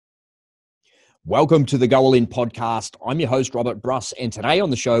Welcome to the Go All In podcast. I'm your host, Robert Bruss, and today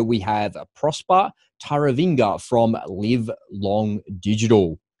on the show we have Prosper Taravinga from Live Long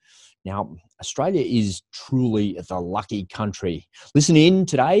Digital. Now, Australia is truly the lucky country. Listen in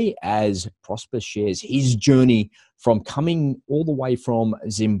today as Prosper shares his journey from coming all the way from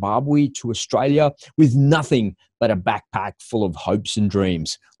Zimbabwe to Australia with nothing but a backpack full of hopes and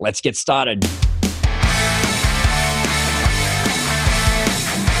dreams. Let's get started.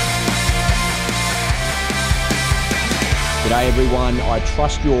 G'day everyone, I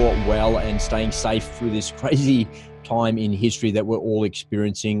trust you're well and staying safe through this crazy time in history that we're all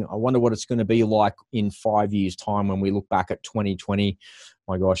experiencing. I wonder what it's going to be like in 5 years' time when we look back at 2020.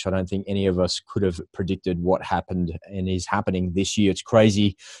 My gosh, I don't think any of us could have predicted what happened and is happening this year. It's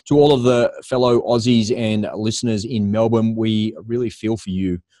crazy. To all of the fellow Aussies and listeners in Melbourne, we really feel for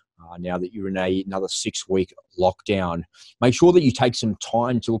you. Now that you're in another 6-week lockdown. Make sure that you take some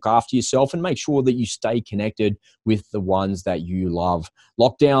time to look after yourself and make sure that you stay connected with the ones that you love.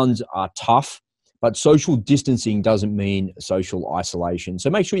 Lockdowns are tough, but social distancing doesn't mean social isolation. So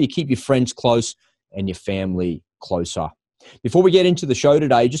make sure you keep your friends close and your family closer. Before we get into the show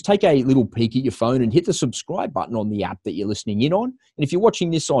today, just take a little peek at your phone and hit the subscribe button on the app that you're listening in on. And if you're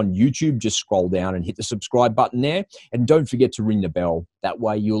watching this on YouTube, just scroll down and hit the subscribe button there. And don't forget to ring the bell. That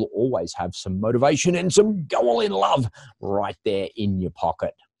way you'll always have some motivation and some Go All In love right there in your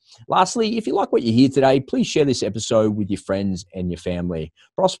pocket. Lastly, if you like what you hear today, please share this episode with your friends and your family.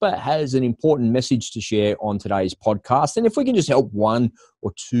 Prosper has an important message to share on today's podcast. And if we can just help one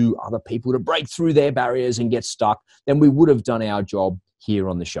or two other people to break through their barriers and get stuck, then we would have done our job here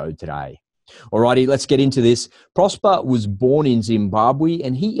on the show today. Alrighty, let's get into this. Prosper was born in Zimbabwe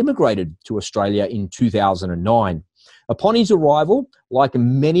and he immigrated to Australia in 2009. Upon his arrival, like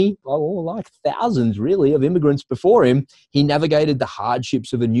thousands really of immigrants before him, he navigated the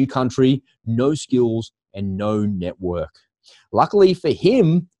hardships of a new country, no skills and no network. Luckily for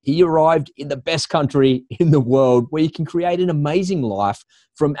him, he arrived in the best country in the world where he can create an amazing life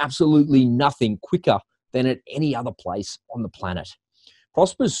from absolutely nothing quicker than at any other place on the planet.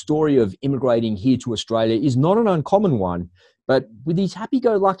 Prosper's story of immigrating here to Australia is not an uncommon one. But with his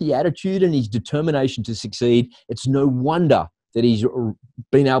happy-go-lucky attitude and his determination to succeed, it's no wonder that he's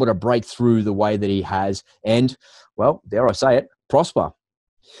been able to break through the way that he has and, well, dare I say it, prosper.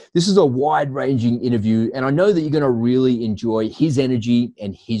 This is a wide-ranging interview, and I know that you're going to really enjoy his energy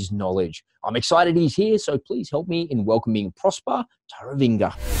and his knowledge. I'm excited he's here, so please help me in welcoming Prosper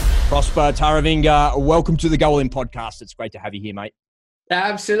Taravinga. Prosper Taravinga, welcome to the Go All In podcast. It's great to have you here, mate.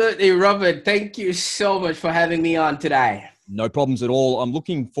 Absolutely, Robert. Thank you so much for having me on today. No problems at all. I'm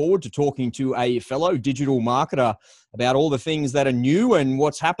looking forward to talking to a fellow digital marketer about all the things that are new and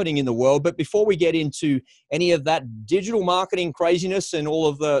what's happening in the world. But before we get into any of that digital marketing craziness and all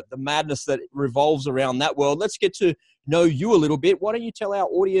of the madness that revolves around that world, let's get to know you a little bit. Why don't you tell our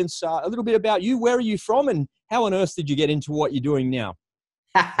audience a little bit about you? Where are you from and how on earth did you get into what you're doing now?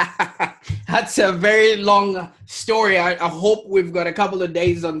 That's a very long story. I hope we've got a couple of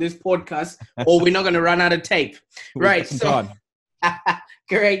days on this podcast or we're not going to run out of tape. Right. So,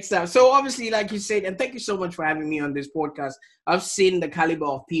 great stuff. So obviously, like you said, and thank you so much for having me on this podcast. I've seen the caliber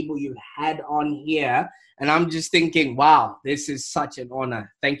of people you've had on here and I'm just thinking, wow, this is such an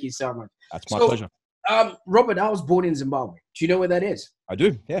honor. Thank you so much. That's my pleasure. Robert, I was born in Zimbabwe. Do you know where that is? I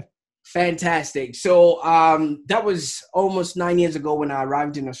do. Yeah. Fantastic. So that was almost 9 years ago when I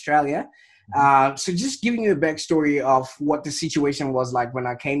arrived in Australia. So just giving you a backstory of what the situation was like when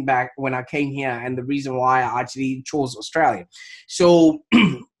I came here and the reason why I actually chose Australia. So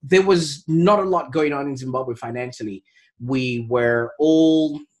there was not a lot going on in Zimbabwe financially. We were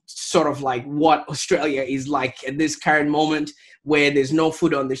all sort of like what Australia is like at this current moment where there's no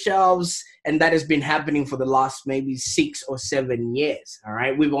food on the shelves. And that has been happening for the last maybe 6 or 7 years. All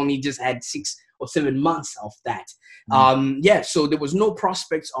right. We've only just had 6 or 7 months of that. So there was no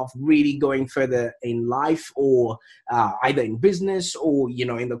prospects of really going further in life or either in business or,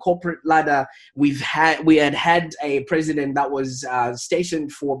 in the corporate ladder. We had a president that was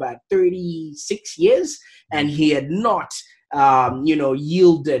stationed for about 36 years and he had not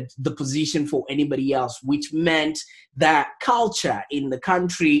yielded the position for anybody else, which meant that culture in the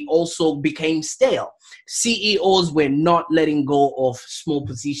country also became stale. CEOs were not letting go of small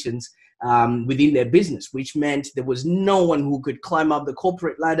positions within their business, which meant there was no one who could climb up the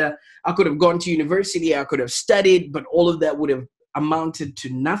corporate ladder. I could have gone to university, I could have studied, but all of that would have amounted to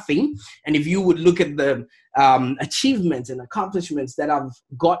nothing. And if you would look at the achievements and accomplishments that I've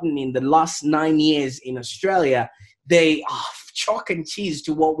gotten in the last 9 years in Australia, they are chalk and cheese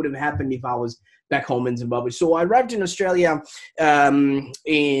to what would have happened if I was back home in Zimbabwe. So I arrived in Australia in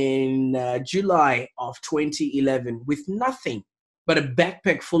July of 2011 with nothing but a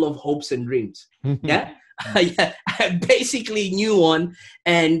backpack full of hopes and dreams. Yeah. Yeah, I basically knew one,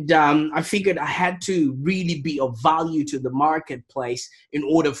 and I figured I had to really be of value to the marketplace in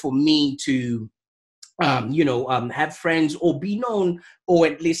order for me to, have friends or be known, or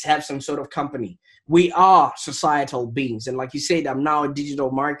at least have some sort of company. We are societal beings, and like you said, I'm now a digital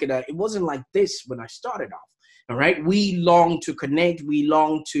marketer. It wasn't like this when I started off. All right, we long to connect, we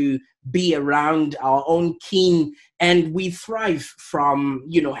long to be around our own kin, and we thrive from,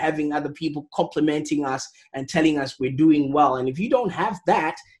 having other people complimenting us and telling us we're doing well. And if you don't have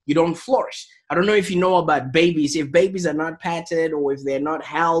that, you don't flourish. I don't know if you know about babies. If babies are not patted, or if they're not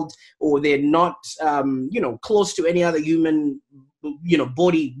held, or they're not, close to any other human,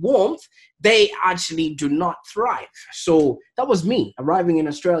 body warmth, they actually do not thrive. So that was me arriving in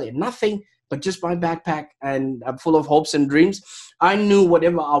Australia. Nothing but just my backpack, and I'm full of hopes and dreams. I knew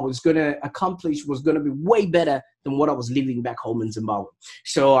whatever I was going to accomplish was going to be way better than what I was living back home in Zimbabwe.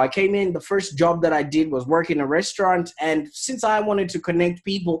 So I came in, the first job that I did was work in a restaurant. And since I wanted to connect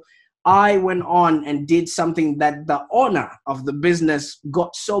people, I went on and did something that the owner of the business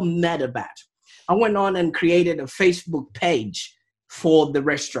got so mad about. I went on and created a Facebook page for the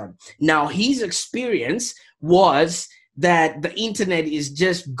restaurant. Now, his experience was that the internet is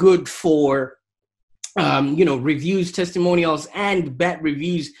just good for, reviews, testimonials, and bad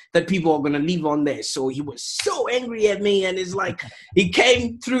reviews that people are going to leave on there. So he was so angry at me, and it's like he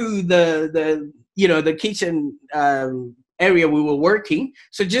came through the kitchen area we were working.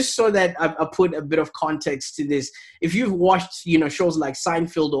 So just so that I put a bit of context to this, if you've watched, shows like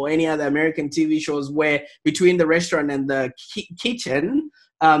Seinfeld or any other American TV shows where between the restaurant and the kitchen,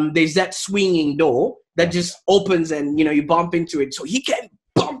 there's that swinging door that just opens, and you bump into it. So he came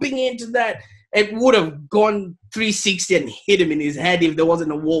bumping into that. It would have gone 360 and hit him in his head if there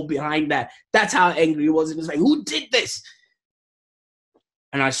wasn't a wall behind that. That's how angry he was. He was like, "Who did this?"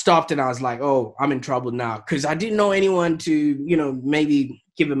 And I stopped, and I was like, "Oh, I'm in trouble now," because I didn't know anyone to, maybe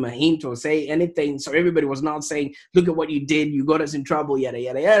give him a hint or say anything. So everybody was now saying, "Look at what you did. You got us in trouble, yada,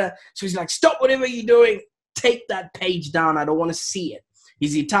 yada, yada." So he's like, "Stop whatever you're doing. Take that page down. I don't want to see it."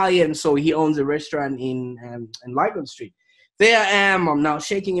 He's Italian, so he owns a restaurant in Lygon Street. There I am. I'm now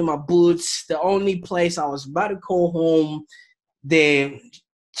shaking in my boots. The only place I was about to call home, they're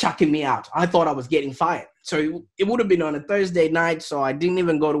chucking me out. I thought I was getting fired. So it would have been on a Thursday night, so I didn't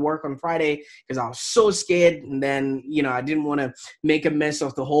even go to work on Friday because I was so scared. And then, I didn't want to make a mess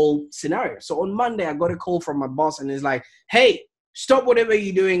of the whole scenario. So on Monday, I got a call from my boss, and he's like, "Hey, stop whatever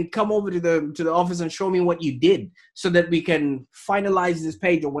you're doing. Come over to the office and show me what you did so that we can finalize this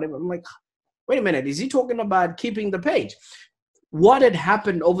page," or whatever. I'm like, wait a minute. Is he talking about keeping the page? What had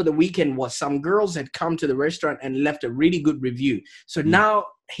happened over the weekend was some girls had come to the restaurant and left a really good review. So now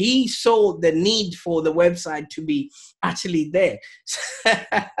he saw the need for the website to be actually there.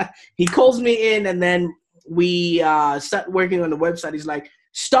 He calls me in, and then we start working on the website. He's like,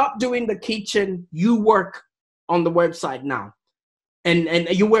 "Stop doing the kitchen. You work on the website now. And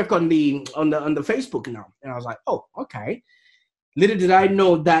you work on the Facebook now." And I was like, "Oh, okay." Little did I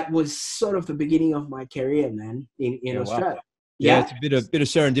know that was sort of the beginning of my career, man, in Australia. Wow. Yeah, it's a bit of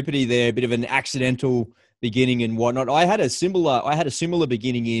serendipity there, a bit of an accidental beginning and whatnot. I had a similar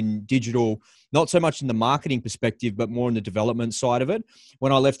beginning in digital, not so much in the marketing perspective, but more in the development side of it.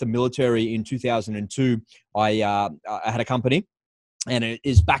 When I left the military in 2002, I had a company. And it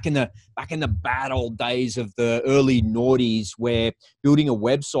is back in the bad old days of the early noughties, where building a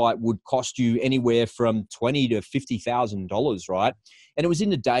website would cost you anywhere from $20,000 to $50,000, right? And it was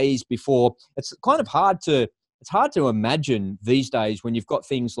in the days before. It's hard to imagine these days when you've got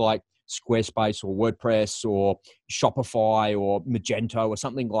things like Squarespace or WordPress or Shopify or Magento or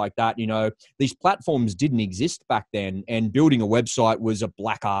something like that. These platforms didn't exist back then, and building a website was a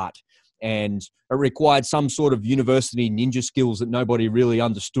black art. And it required some sort of university ninja skills that nobody really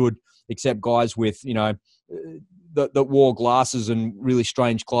understood, except guys with, that wore glasses and really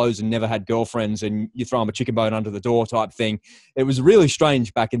strange clothes and never had girlfriends, and you throw them a chicken bone under the door type thing. It was really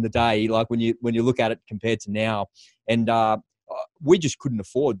strange back in the day, like when you look at it compared to now. And we just couldn't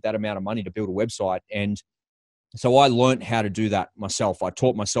afford that amount of money to build a website. And so I learned how to do that myself. I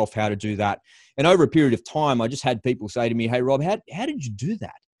taught myself how to do that. And over a period of time, I just had people say to me, "Hey, Rob, how did you do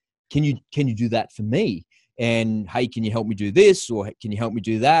that? Can you do that for me? And hey, can you help me do this? Or can you help me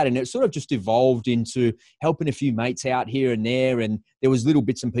do that?" And it sort of just evolved into helping a few mates out here and there. And there was little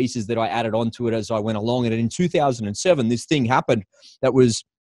bits and pieces that I added onto it as I went along. And in 2007, this thing happened that was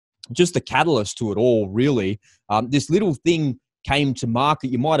just the catalyst to it all, really. This little thing came to market.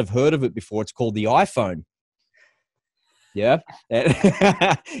 You might have heard of it before. It's called the iPhone. Yeah.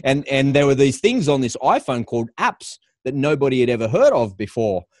 And there were these things on this iPhone called apps that nobody had ever heard of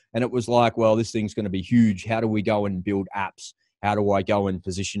before. And it was like, well, this thing's going to be huge. How do we go and build apps? How do I go and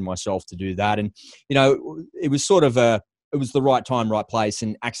position myself to do that? And, you know, it was sort of it was the right time, right place,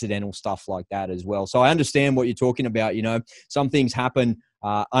 and accidental stuff like that as well. So I understand what you're talking about. You know, some things happen,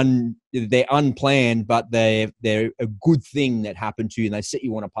 they're unplanned, but they're a good thing that happened to you, and they set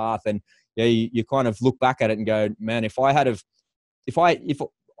you on a path. And yeah, you kind of look back at it and go, man, if I had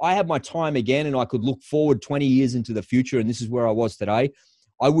my time again and I could look forward 20 years into the future, and this is where I was today,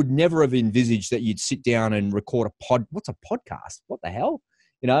 I would never have envisaged that you'd sit down and record what's a podcast? What the hell?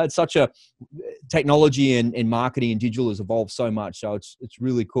 You know, it's such a technology and marketing and digital has evolved so much. So it's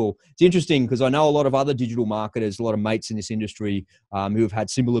really cool. It's interesting because I know a lot of other digital marketers, a lot of mates in this industry who have had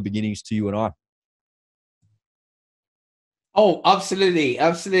similar beginnings to you and I. Oh, absolutely.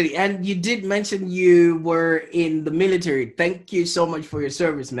 Absolutely. And you did mention you were in the military. Thank you so much for your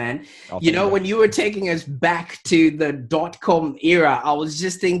service, man. You know, when you were taking us back to the .com era, I was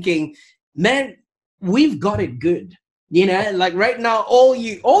just thinking, man, we've got it good. You know, like right now, all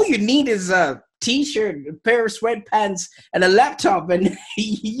you need is a t-shirt, a pair of sweatpants, and a laptop, and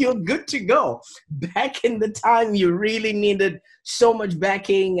you're good to go. Back in the time, you really needed so much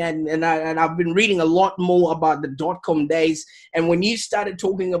backing, and I've been reading a lot more about the .com days. And when you started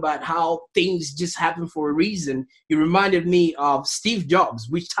talking about how things just happen for a reason, you reminded me of Steve Jobs,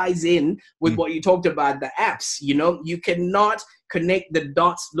 which ties in with what you talked about, the apps. You know, you cannot connect the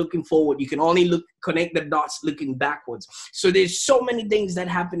dots looking forward. You can only connect the dots looking backwards. So there's so many things that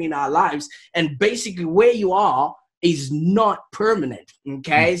happen in our lives, and basically where you are is not permanent.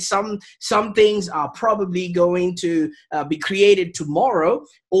 Okay, some things are probably going to be created tomorrow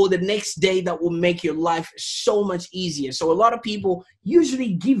or the next day that will make your life so much easier. So a lot of people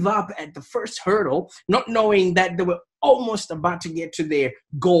usually give up at the first hurdle, not knowing that they were almost about to get to their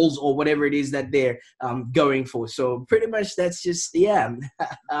goals or whatever it is that they're going for. So pretty much that's just, yeah.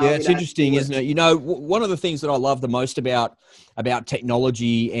 It's interesting, isn't it? You know, one of the things that I love the most about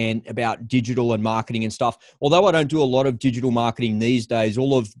technology and about digital and marketing and stuff, although I don't do a lot of digital marketing these days,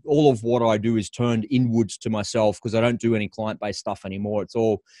 all of what I do is turned inwards to myself because I don't do any client-based stuff anymore. It's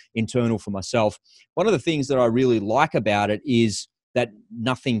all internal for myself. One of the things that I really like about it is that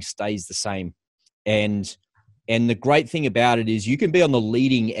nothing stays the same. And the great thing about it is you can be on the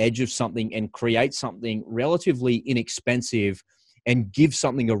leading edge of something and create something relatively inexpensive and give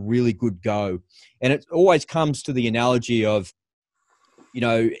something a really good go. And it always comes to the analogy of, you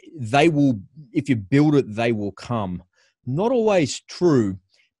know, if you build it, they will come. Not always true,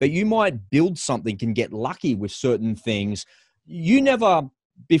 but you might build something and get lucky with certain things. You never,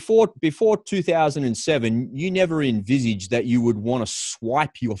 before 2007, you never envisaged that you would want to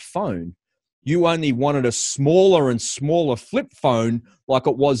swipe your phone. You only wanted a smaller and smaller flip phone like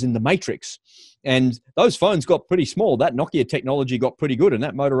it was in the Matrix. And those phones got pretty small. That Nokia technology got pretty good, and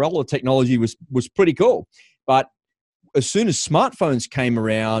that Motorola technology was pretty cool. But as soon as smartphones came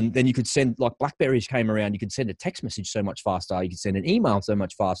around, then you could send, like BlackBerries came around, you could send a text message so much faster. You could send an email so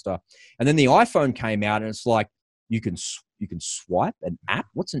much faster. And then the iPhone came out, and it's like, you can swipe an app.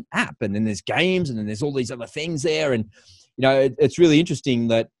 What's an app? And then there's games, and then there's all these other things there. And, you know, it's really interesting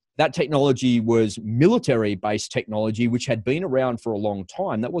that technology was military-based technology, which had been around for a long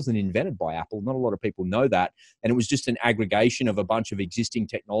time. That wasn't invented by Apple. Not a lot of people know that. And it was just an aggregation of a bunch of existing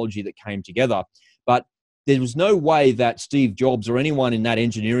technology that came together. But there was no way that Steve Jobs or anyone in that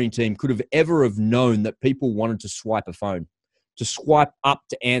engineering team could have ever have known that people wanted to swipe a phone, to swipe up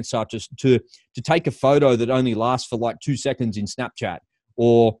to answer, to take a photo that only lasts for like 2 seconds in Snapchat,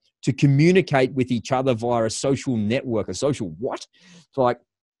 or to communicate with each other via a social network, a social what? It's like,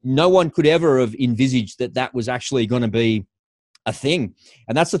 no one could ever have envisaged that was actually going to be a thing.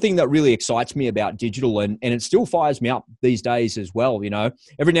 And that's the thing that really excites me about digital. And it still fires me up these days as well. You know,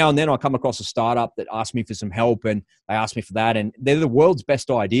 every now and then I come across a startup that asks me for some help, and they ask me for that. And they're the world's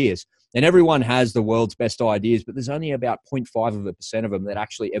best ideas. And everyone has the world's best ideas, but there's only about 0.5% of them that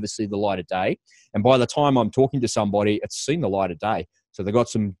actually ever see the light of day. And by the time I'm talking to somebody, it's seen the light of day. So they've got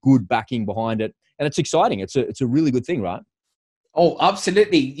some good backing behind it. And it's exciting. It's a really good thing, right? Oh,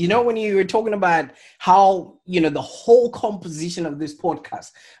 absolutely. You know, when you were talking about how, you know, the whole composition of this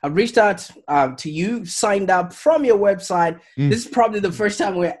podcast, I reached out to you, signed up from your website. This is probably the first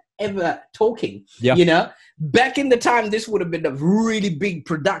time we're ever talking, you know, back in the time, this would have been a really big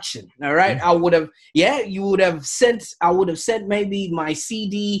production. All right. Yeah. I would have, I would have sent maybe my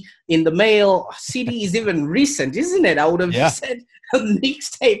CD in the mail. CD is even recent, isn't it? I would have sent a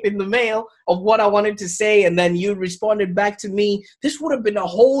mixtape in the mail of what I wanted to say. And then you responded back to me. This would have been a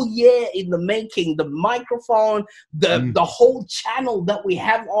whole year in the making. The microphone, the whole channel that we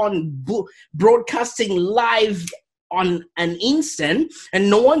have on broadcasting live on an instant. And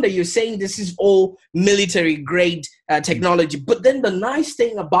no wonder you're saying this is all military grade technology. But then the nice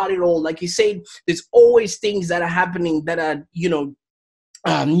thing about it all, like you said, there's always things that are happening that are,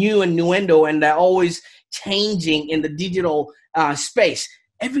 new and innuendo, and they're always changing in the digital space.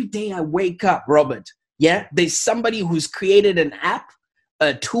 Every day I wake up, Robert, there's somebody who's created an app,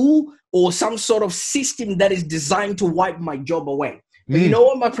 a tool, or some sort of system that is designed to wipe my job away. But you know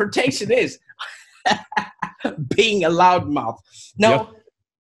what my protection is? Being a loudmouth. Now,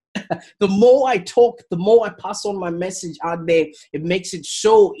 the more I talk, the more I pass on my message out there. It makes it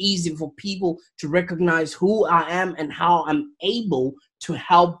so easy for people to recognize who I am and how I'm able to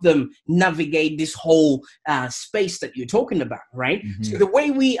help them navigate this whole space that you're talking about, right? So the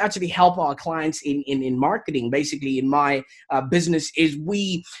way we actually help our clients in marketing, basically in my business, is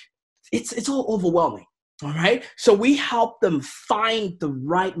it's all overwhelming, all right? So we help them find the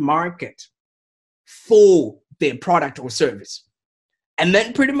right market for their product or service. And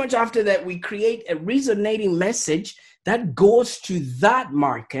then pretty much after that, we create a resonating message that goes to that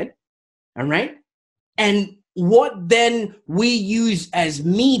market, all right? And what then we use as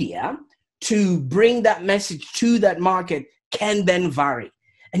media to bring that message to that market can then vary.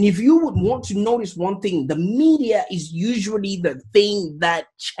 And if you would want to notice one thing, the media is usually the thing that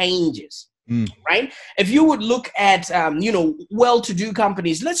changes. Right? If you would look at, well-to-do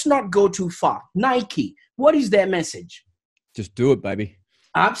companies, let's not go too far. Nike, what is their message? Just do it, baby.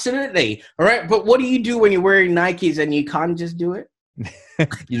 Absolutely. All right. But what do you do when you're wearing Nikes and you can't just do it?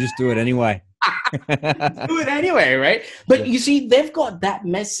 You just do it anyway. Do it anyway, right? But you see, they've got that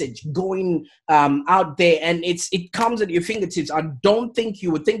message going out there, and it comes at your fingertips. I don't think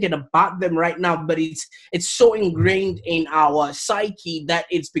you were thinking about them right now, but it's so ingrained in our psyche that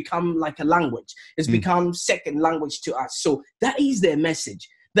it's become like a language. It's become second language to us. So that is their message.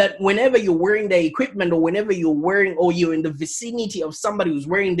 That whenever you're wearing their equipment, or whenever you're wearing, or you're in the vicinity of somebody who's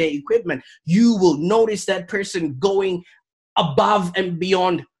wearing their equipment, you will notice that person going above and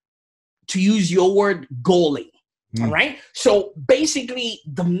beyond, to use your word, goaling. All right. So basically,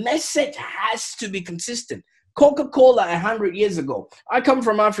 the message has to be consistent. Coca-Cola 100 years ago. I come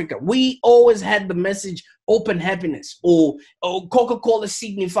from Africa. We always had the message open happiness, or Coca-Cola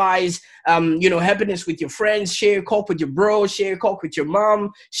signifies, happiness with your friends, share Coke with your bro, share Coke with your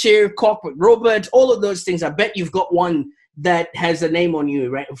mom, share Coke with Robert, all of those things. I bet you've got one that has a name on you,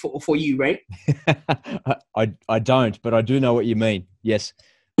 right? For you, right? I don't, but I do know what you mean. Yes.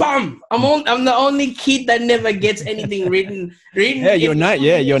 Bam! I'm the only kid that never gets anything written. Yeah, your name.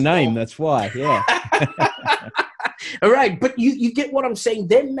 Yeah, your name. That's why. Yeah. All right, but you get what I'm saying.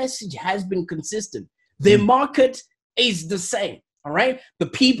 Their message has been consistent. Their market is the same. All right, the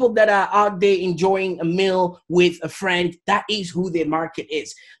people that are out there enjoying a meal with a friend, that is who their market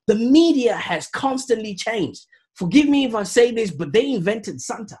is. The media has constantly changed. Forgive me if I say this, but they invented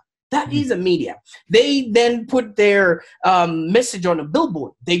Santa. That is a media. They then put their message on a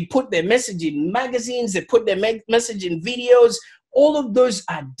billboard. They put their message in magazines. They put their message in videos. All of those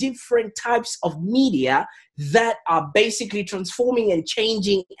are different types of media that are basically transforming and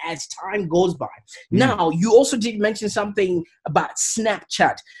changing as time goes by. Now, you also did mention something about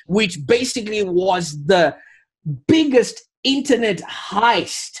Snapchat, which basically was the biggest internet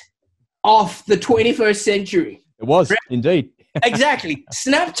heist of the 21st century. It was, indeed. Exactly.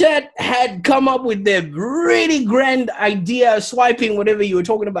 Snapchat had come up with their really grand idea of swiping, whatever you were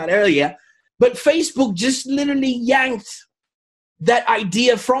talking about earlier, but Facebook just literally yanked that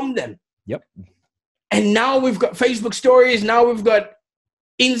idea from them. Yep. And now we've got Facebook stories. Now we've got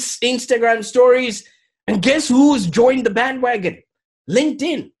Instagram stories. And guess who's joined the bandwagon?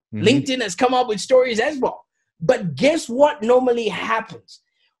 LinkedIn. LinkedIn has come up with stories as well. But guess what normally happens?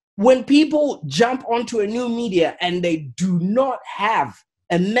 When people jump onto a new media and they do not have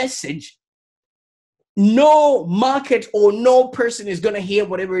a message, no market or no person is going to hear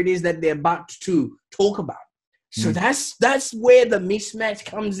whatever it is that they're about to talk about. So that's where the mismatch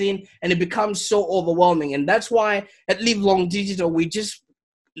comes in, and it becomes so overwhelming. And that's why at Live Long Digital, we just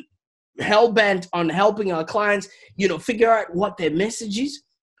hell-bent on helping our clients, figure out what their message is,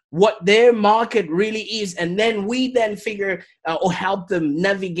 what their market really is, and then we then figure or help them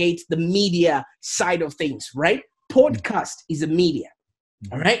navigate the media side of things, right? Podcast is a media,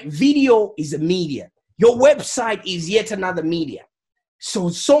 all right? Video is a media. Your website is yet another media.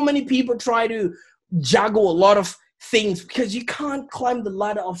 So many people try to juggle a lot of things because you can't climb the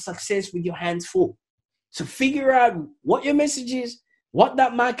ladder of success with your hands full. So figure out what your message is, what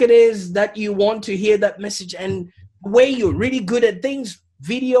that market is that you want to hear that message, and where you're really good at things,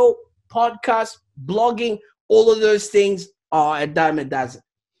 video, podcast, blogging, all of those things are a dime a dozen.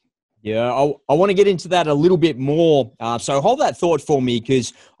 Yeah, I want to get into that a little bit more. So hold that thought for me,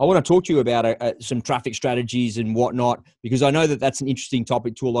 because I want to talk to you about some traffic strategies and whatnot, because I know that that's an interesting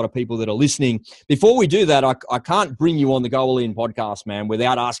topic to a lot of people that are listening. Before we do that, I can't bring you on the Go All In podcast, man,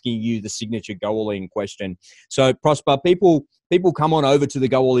 without asking you the signature Go All In question. So Prosper, people come on over to the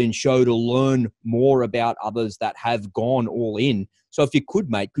Go All In show to learn more about others that have gone all in. So if you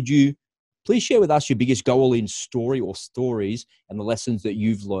could, mate, could you please share with us your biggest Go All In story or stories and the lessons that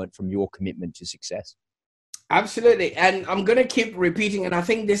you've learned from your commitment to success? Absolutely. And I'm going to keep repeating, and I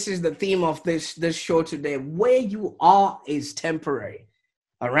think this is the theme of this show today. Where you are is temporary.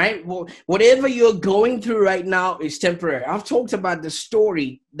 All right? Well, whatever you're going through right now is temporary. I've talked about the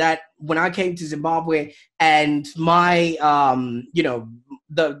story that when I came to Zimbabwe and my,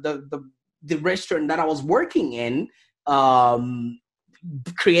 the restaurant that I was working in,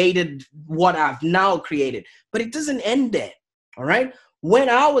 created what I've now created, but it doesn't end there. All right. When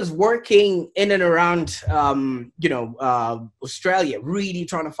I was working in and around, Australia, really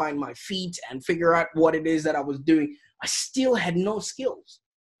trying to find my feet and figure out what it is that I was doing, I still had no skills.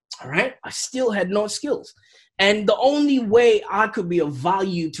 All right. I still had no skills. And the only way I could be of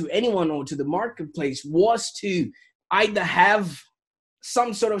value to anyone or to the marketplace was to either have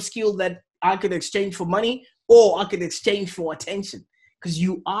some sort of skill that I could exchange for money, or I could exchange for attention. Because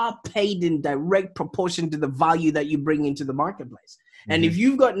you are paid in direct proportion to the value that you bring into the marketplace. Mm-hmm. And if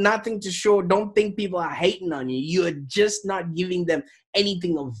you've got nothing to show, don't think people are hating on you. You're just not giving them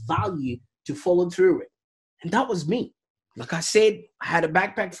anything of value to follow through with. And that was me. Like I said, I had a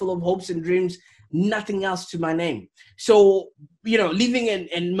backpack full of hopes and dreams, nothing else to my name. So, living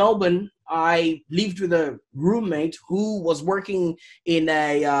in Melbourne, I lived with a roommate who was working in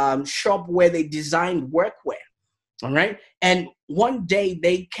a shop where they designed workwear. All right. And one day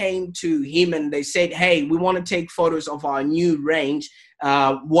they came to him and they said, hey, we want to take photos of our new range.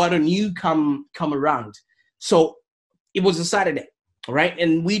 Why don't you come around? So it was a Saturday. All right.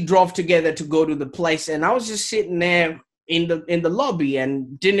 And we drove together to go to the place. And I was just sitting there in the lobby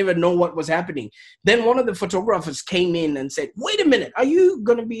and didn't even know what was happening. Then one of the photographers came in and said, wait a minute, are you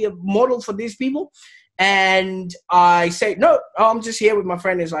going to be a model for these people? And I said, no, I'm just here with my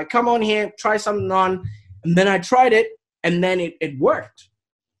friend. He's like, come on here, try something on. And then I tried it, and then it worked.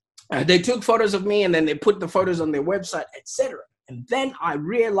 They took photos of me, and then they put the photos on their website, etc. And then I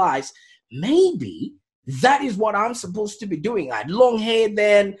realized maybe that is what I'm supposed to be doing. I had long hair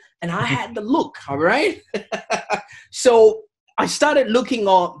then, and I had the look, all right? So I started looking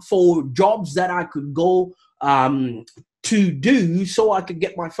for jobs that I could go to do so I could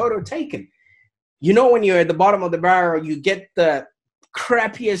get my photo taken. When you're at the bottom of the barrel, you get the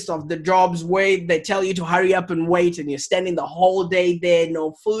crappiest of the jobs where they tell you to hurry up and wait, and you're standing the whole day there,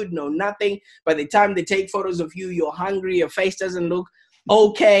 no food, no nothing. By the time they take photos of you, you're hungry, your face doesn't look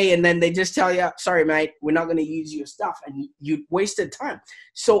okay, and then they just tell you, sorry mate, we're not going to use your stuff, and you wasted time.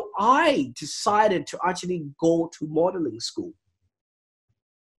 So I decided to actually go to modeling school.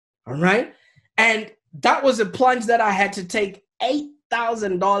 All right. And that was a plunge that I had to take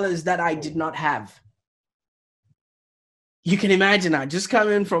 $8,000 that I did not have. You can imagine, I just come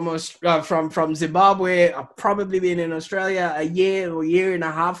in from Zimbabwe. I've probably been in Australia a year or year and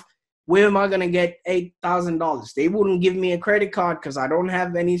a half. Where am I going to get $8,000? They wouldn't give me a credit card because I don't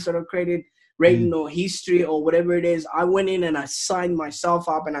have any sort of credit rating or history or whatever it is. I went in and I signed myself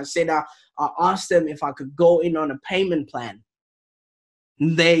up, and I said, I asked them if I could go in on a payment plan.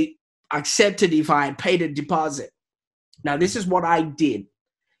 They accepted if I had paid a deposit. Now, this is what I did.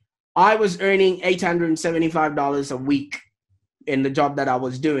 I was earning $875 a week in the job that I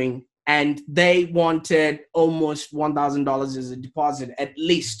was doing, and they wanted almost $1,000 as a deposit, at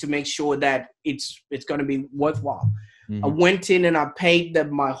least, to make sure that it's going to be worthwhile. Mm-hmm. I went in and I paid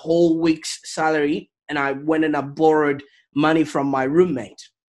them my whole week's salary, and I went and I borrowed money from my roommate.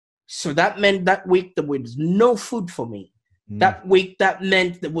 So that meant that week there was no food for me. Mm-hmm. That week, that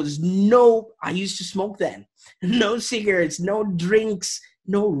meant there was I used to smoke then, no cigarettes, no drinks,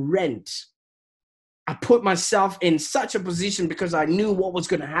 no rent. I put myself in such a position because I knew what was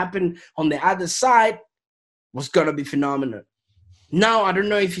going to happen on the other side was going to be phenomenal. Now, I don't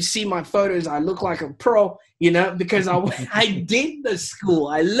know if you see my photos, I look like a pro, because I did the school.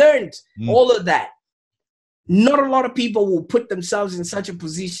 I learned all of that. Not a lot of people will put themselves in such a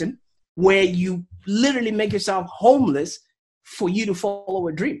position where you literally make yourself homeless for you to follow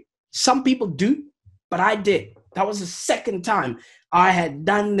a dream. Some people do, but I did. That was the second time I had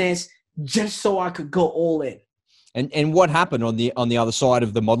done this just so I could go all in. And what happened on the other side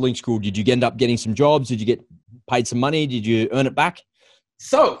of the modeling school? Did you end up getting some jobs? Did you get paid some money? Did you earn it back?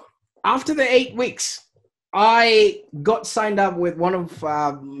 So after the 8 weeks, I got signed up with one of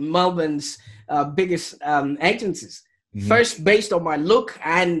Melbourne's biggest agencies. Mm-hmm. First, based on my look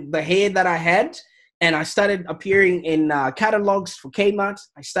and the hair that I had. And I started appearing in catalogs for Kmart.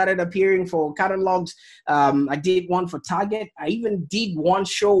 I started appearing for catalogs. I did one for Target. I even did one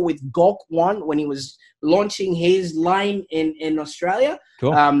show with Gok One when he was launching his line in Australia.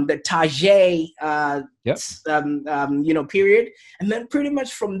 Cool. The Tajay, period. And then pretty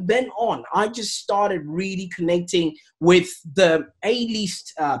much from then on, I just started really connecting with the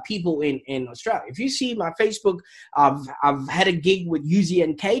A-list people in Australia. If you see my Facebook, I've had a gig with Yuzi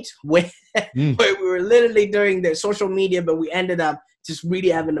and Kate where we were literally doing the social media, but we ended up just really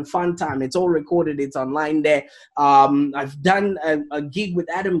having a fun time. It's all recorded. It's online there. I've done a gig with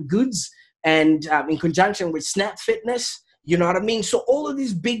Adam Goods and in conjunction with Snap Fitness. You know what I mean? So all of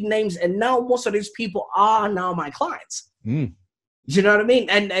these big names, and now most of these people are now my clients. You know what I mean?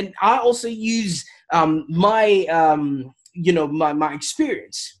 And I also use my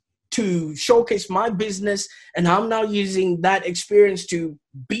experience to showcase my business, and I'm now using that experience to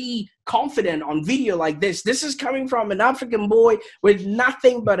be confident on video like this. This is coming from an African boy with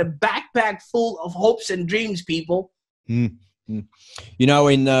nothing but a backpack full of hopes and dreams, people. You know,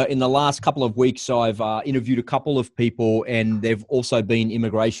 in the last couple of weeks, I've interviewed a couple of people, and they've also been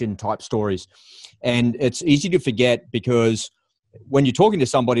immigration type stories. And it's easy to forget because when you're talking to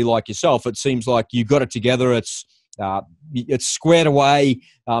somebody like yourself, it seems like you've got it together. It's squared away.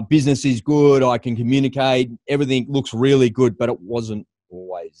 Business is good. I can communicate. Everything looks really good, but it wasn't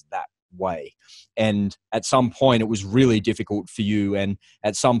always that way. And at some point, it was really difficult for you. And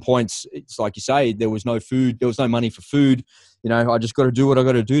at some points, it's like you say, there was no food. There was no money for food. You know, I just got to do what I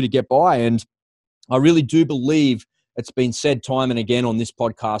got to do to get by. And I really do believe it's been said time and again on this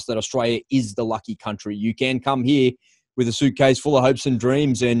podcast that Australia is the lucky country. You can come here with a suitcase full of hopes and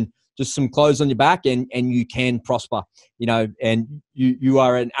dreams and just some clothes on your back, and you can prosper, you know, and you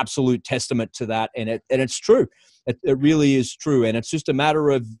are an absolute testament to that. And it's true. It really is true. And it's just a matter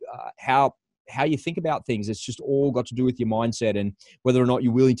of how you think about things. It's just all got to do with your mindset and whether or not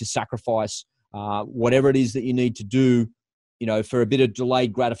you're willing to sacrifice whatever it is that you need to do, you know, for a bit of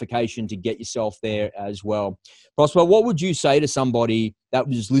delayed gratification to get yourself there as well. Prosper, what would you say to somebody that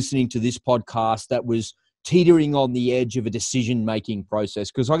was listening to this podcast that was teetering on the edge of a decision-making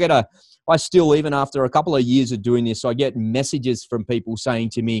process? Because I still, even after a couple of years of doing this, I get messages from people saying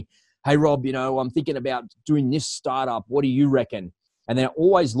to me, hey, Rob, you know, I'm thinking about doing this startup. What do you reckon? And they're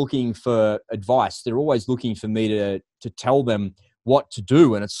always looking for advice. They're always looking for me to tell them what to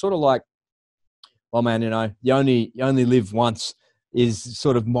do. And it's sort of like, well, man, you know, you only live once is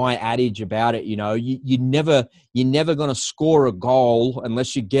sort of my adage about it. You know, you're never going to score a goal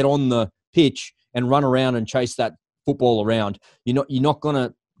unless you get on the pitch and run around and chase that football around. You're not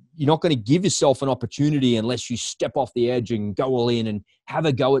going to give yourself an opportunity unless you step off the edge and go all in and have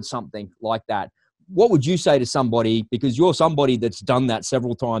a go at something like that. What would you say to somebody, because you're somebody that's done that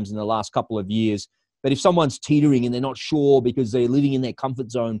several times in the last couple of years, but if someone's teetering and they're not sure because they're living in their comfort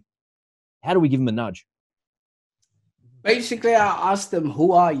zone, how do we give them a nudge? Basically, I ask them,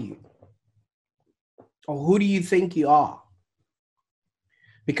 who are you? Or who do you think you are?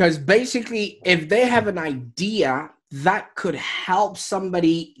 Because basically, if they have an idea that could help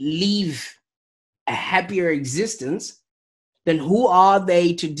somebody live a happier existence, then who are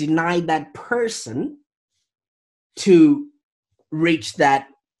they to deny that person to reach that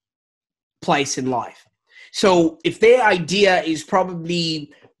place in life? So if their idea is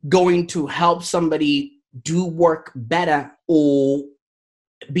probably going to help somebody do work better or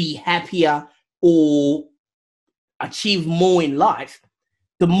be happier or achieve more in life,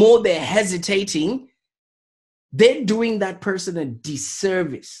 the more they're hesitating, they're doing that person a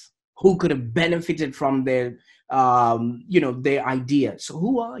disservice who could have benefited from their their idea. So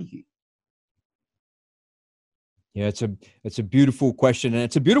who are you? Yeah, it's a beautiful question, and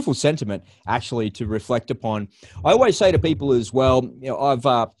it's a beautiful sentiment actually to reflect upon. I always say to people as well, you know,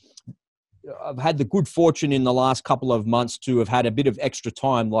 I've had the good fortune in the last couple of months to have had a bit of extra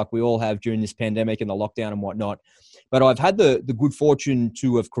time, like we all have during this pandemic and the lockdown and whatnot. But I've had the good fortune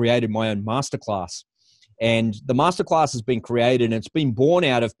to have created my own masterclass. And the masterclass has been created, and it's been born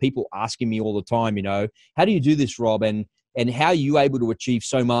out of people asking me all the time, you know, how do you do this, Rob? And how are you able to achieve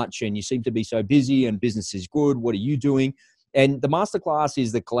so much? And you seem to be so busy and business is good. What are you doing? And the masterclass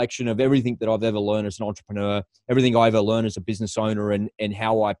is the collection of everything that I've ever learned as an entrepreneur, everything I ever learned as a business owner, and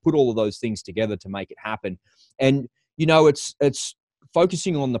how I put all of those things together to make it happen. And, you know, it's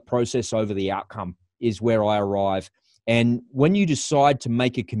focusing on the process over the outcome is where I arrive. And when you decide to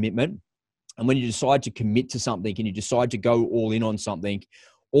make a commitment, and when you decide to commit to something and you decide to go all in on something,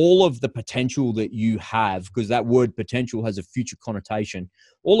 all of the potential that you have, because that word potential has a future connotation,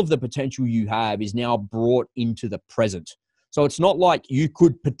 all of the potential you have is now brought into the present. So it's not like you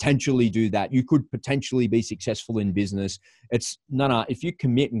could potentially do that. You could potentially be successful in business. It's no. If you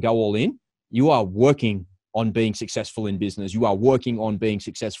commit and go all in, you are working on being successful in business. You are working on being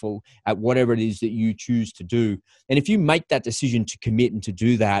successful at whatever it is that you choose to do. And if you make that decision to commit and to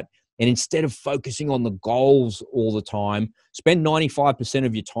do that, and instead of focusing on the goals all the time, spend 95%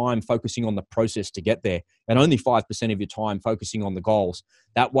 of your time focusing on the process to get there, and only 5% of your time focusing on the goals.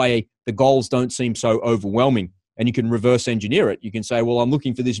 That way, the goals don't seem so overwhelming, and you can reverse engineer it. You can say, well, I'm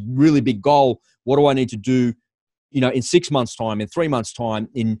looking for this really big goal. What do I need to do, in 6 months' time, in 3 months' time,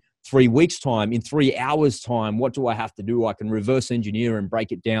 in 3 weeks' time, in 3 hours' time? What do I have to do? I can reverse engineer and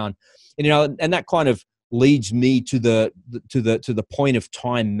break it down. And, and that kind of leads me to the point of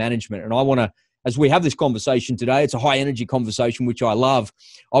time management. And I want to, as we have this conversation today, it's a high energy conversation, which I love.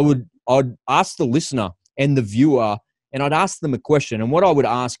 I'd ask the listener and the viewer, and I'd ask them a question. And what I would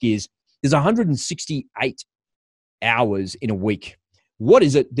ask is, there's 168 hours in a week. What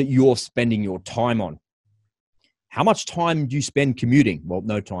is it that you're spending your time on? How much time do you spend commuting? Well,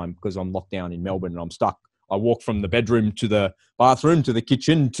 no time, because I'm locked down in Melbourne and I'm stuck. I walk from the bedroom to the bathroom, to the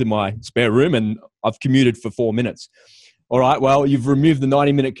kitchen, to my spare room, and I've commuted for 4 minutes. All right, well, you've removed the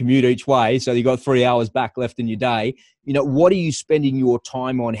 90-minute commute each way, so you've got 3 hours back left in your day. What are you spending your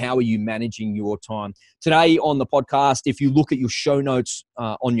time on? How are you managing your time? Today on the podcast, if you look at your show notes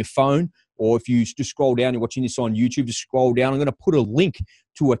on your phone, or if you just scroll down, you're watching this on YouTube, just scroll down. I'm going to put a link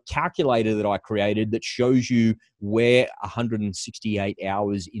to a calculator that I created that shows you where 168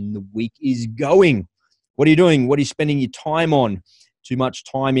 hours in the week is going. What are you doing? What are you spending your time on? Too much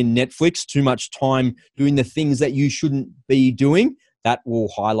time in Netflix, too much time doing the things that you shouldn't be doing? That will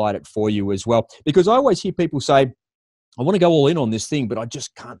highlight it for you as well. Because I always hear people say, I want to go all in on this thing, but I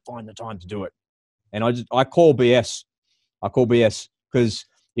just can't find the time to do it. And I call BS. I call BS, because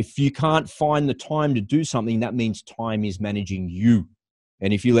if you can't find the time to do something, that means time is managing you.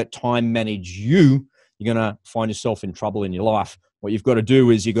 And if you let time manage you, you're going to find yourself in trouble in your life. What you've got to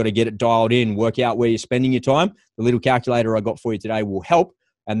do is you've got to get it dialed in, work out where you're spending your time. The little calculator I got for you today will help,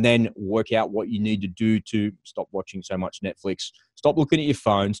 and then work out what you need to do to stop watching so much Netflix, stop looking at your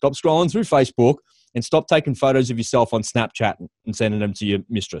phone, stop scrolling through Facebook, and stop taking photos of yourself on Snapchat and sending them to your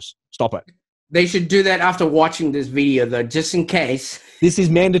mistress. Stop it. They should do that after watching this video, though, just in case. This is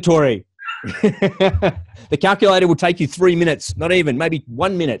mandatory. The calculator will take you 3 minutes, not even, maybe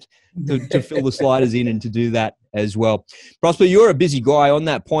 1 minute to fill the sliders in and to do that as well. Prosper, you're a busy guy. On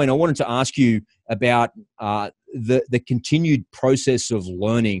that point, I wanted to ask you about the continued process of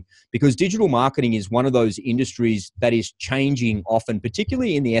learning, because digital marketing is one of those industries that is changing often,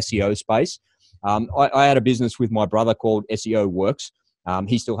 particularly in the SEO space. I had a business with my brother called SEO Works.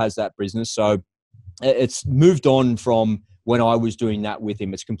 He still has that business. So it's moved on from when I was doing that with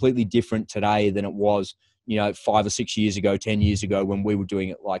him. It's completely different today than it was, 5 or 6 years ago, 10 years ago when we were doing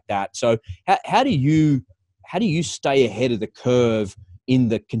it like that. So how do you stay ahead of the curve in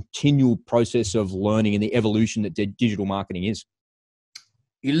the continual process of learning and the evolution that digital marketing is?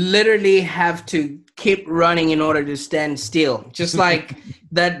 You literally have to keep running in order to stand still. Just like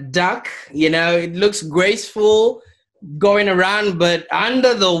that duck, it looks graceful going around, but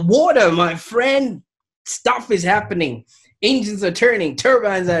under the water, my friend, stuff is happening. Engines are turning,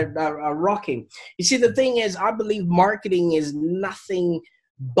 turbines are rocking. You see, the thing is, I believe marketing is nothing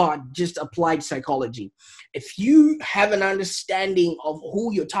but just applied psychology. If you have an understanding of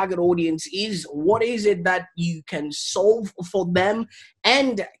who your target audience is, what is it that you can solve for them,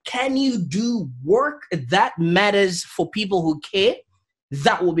 and can you do work that matters for people who care,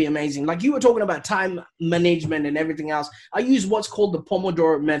 that will be amazing. Like you were talking about time management and everything else. I use what's called the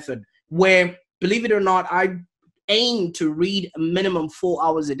Pomodoro method, where, believe it or not, I aim to read a minimum 4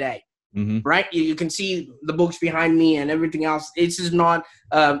 hours a day. Mm-hmm. Right? You can see the books behind me and everything else. This is not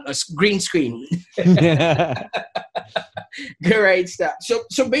a green screen. Great stuff.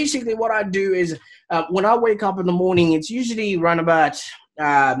 So basically what I do is when I wake up in the morning, it's usually around about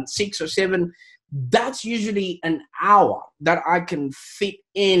 6 or 7. That's usually an hour that I can fit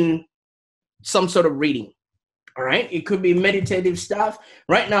in some sort of reading. All right. It could be meditative stuff.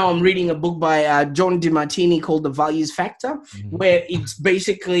 Right now, I'm reading a book by John DeMartini called The Values Factor, where it's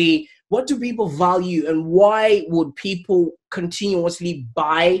basically what do people value, and why would people continuously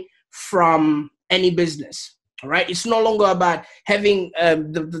buy from any business? All right. It's no longer about having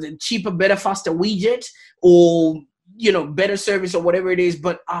the cheaper, better, faster widget, or, better service or whatever it is,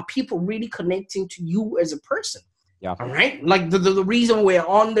 but are people really connecting to you as a person? Yeah. All right. Like the reason we're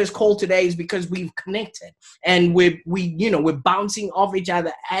on this call today is because we've connected, and we're bouncing off each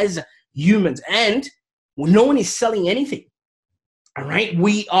other as humans, and no one is selling anything. All right.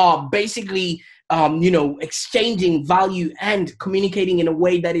 We are basically, exchanging value and communicating in a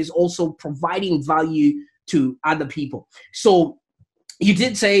way that is also providing value to other people. So you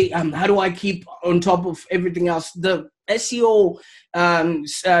did say, how do I keep on top of everything else? The SEO,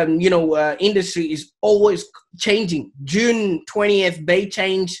 industry is always changing. June 20th, they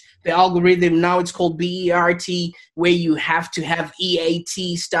changed the algorithm. Now it's called BERT, where you have to have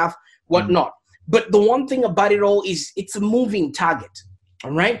EAT stuff, whatnot. But the one thing about it all is it's a moving target.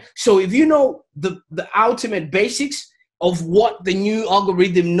 All right. So if you know the ultimate basics of what the new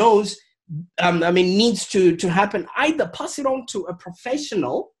algorithm knows, needs to happen, either pass it on to a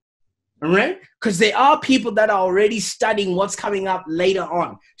professional, all right? Because there are people that are already studying what's coming up later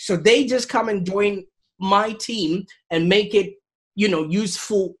on. So they just come and join my team and make it,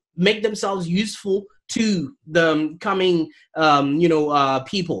 useful, make themselves useful to the coming,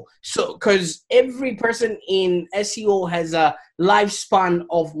 people. So, because every person in SEO has a lifespan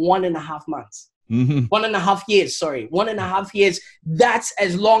of 1.5 months. 1.5 years, 1.5 years. That's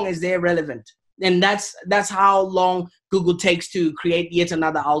as long as they're relevant. And that's how long Google takes to create yet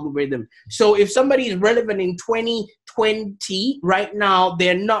another algorithm. So if somebody is relevant in 2020, right now,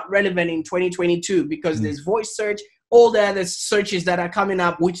 they're not relevant in 2022 because there's voice search, all the other searches that are coming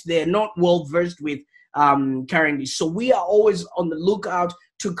up, which they're not well versed with currently. So we are always on the lookout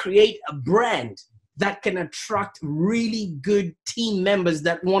to create a brand that can attract really good team members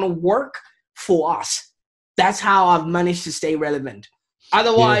that want to work for us. That's how I've managed to stay relevant.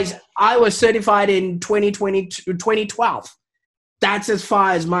 Otherwise, I was certified in 2012. That's as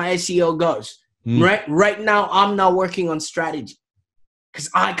far as my SEO goes. Right now, I'm now working on strategy because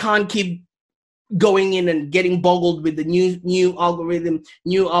I can't keep going in and getting boggled with the new algorithm.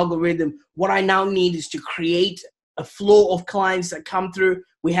 What I now need is to create a flow of clients that come through.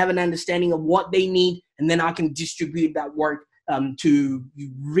 We have an understanding of what they need, and then I can distribute that work to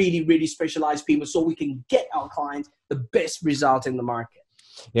really, really specialized people so we can get our clients the best result in the market.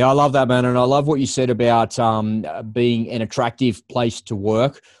 Yeah, I love that, man. And I love what you said about being an attractive place to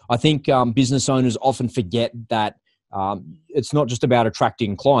work. I think business owners often forget that it's not just about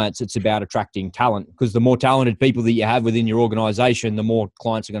attracting clients, it's about attracting talent, because the more talented people that you have within your organization, the more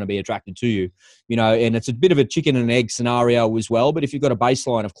clients are going to be attracted to you. And it's a bit of a chicken and egg scenario as well. But if you've got a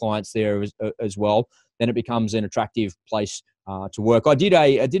baseline of clients there as well, then it becomes an attractive place to work. I did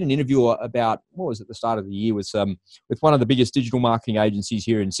an interview about, what was it, the start of the year, with one of the biggest digital marketing agencies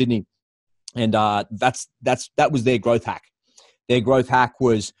here in Sydney, and that was their growth hack. Their growth hack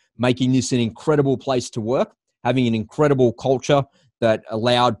was making this an incredible place to work, having an incredible culture that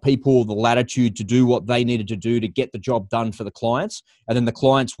allowed people the latitude to do what they needed to do to get the job done for the clients, and then the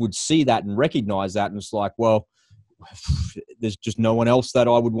clients would see that and recognize that, and it's like, well, there's just no one else that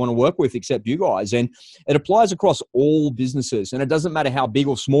I would want to work with except you guys. And it applies across all businesses. And it doesn't matter how big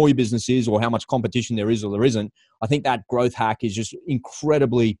or small your business is or how much competition there is or there isn't. I think that growth hack is just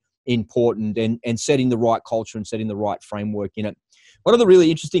incredibly important, and setting the right culture and setting the right framework in it. One of the really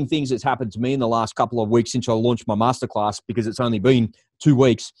interesting things that's happened to me in the last couple of weeks since I launched my masterclass, because it's only been 2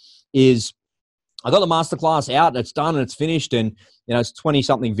 weeks, is I got the masterclass out and it's done and it's finished. And, it's 20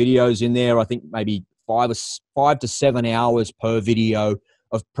 something videos in there. I think maybe 5 to 7 hours per video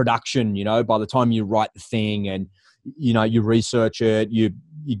of production, by the time you write the thing and, you research it, you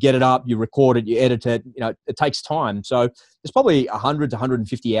get it up, you record it, you edit it, it takes time. So there's probably 100 to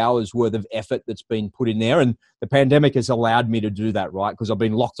 150 hours worth of effort that's been put in there. And the pandemic has allowed me to do that, right? Because I've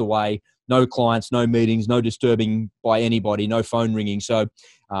been locked away, no clients, no meetings, no disturbing by anybody, no phone ringing. So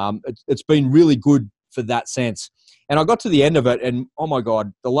it's been really good for that sense. And I got to the end of it and, oh my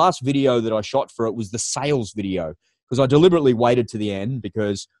God, the last video that I shot for it was the sales video, because I deliberately waited to the end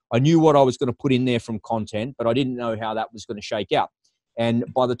because I knew what I was going to put in there from content, but I didn't know how that was going to shake out. And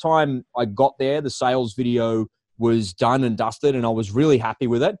by the time I got there, the sales video was done and dusted and I was really happy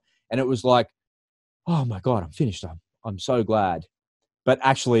with it. And it was like, oh my God, I'm finished. I'm so glad. But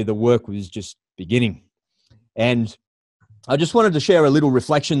actually the work was just beginning. And I just wanted to share a little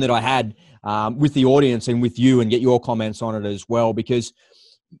reflection that I had with the audience and with you and get your comments on it as well, because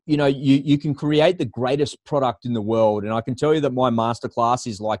you can create the greatest product in the world. And I can tell you that my masterclass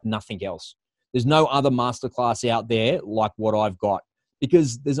is like nothing else. There's no other masterclass out there like what I've got,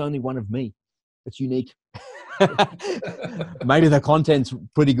 Because there's only one of me. It's unique. Maybe the content's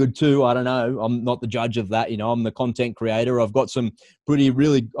pretty good too. I don't know. I'm not the judge of that. I'm the content creator. I've got some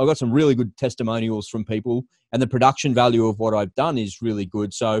really good testimonials from people, and the production value of what I've done is really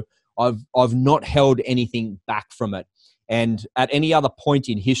good. So I've not held anything back from it. And at any other point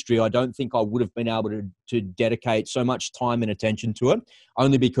in history, I don't think I would have been able to dedicate so much time and attention to it,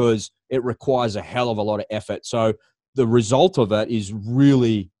 only because it requires a hell of a lot of effort. So the result of it is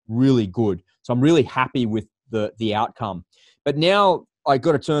really, really good. So I'm really happy with the outcome. But now I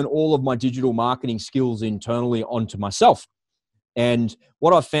got to turn all of my digital marketing skills internally onto myself. And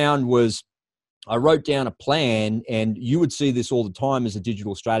what I found was I wrote down a plan, and you would see this all the time as a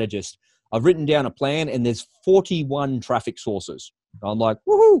digital strategist. I've written down a plan, and there's 41 traffic sources. I'm like,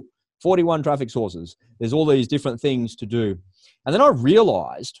 woohoo, 41 traffic sources. There's all these different things to do. And then I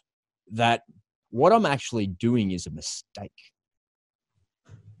realized that what I'm actually doing is a mistake.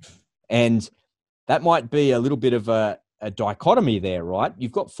 And that might be a little bit of a dichotomy there, right?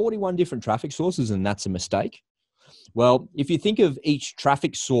 You've got 41 different traffic sources, and that's a mistake. Well, if you think of each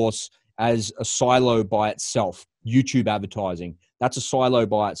traffic source as a silo by itself, YouTube advertising, that's a silo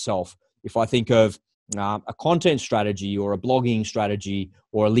by itself. If I think of a content strategy or a blogging strategy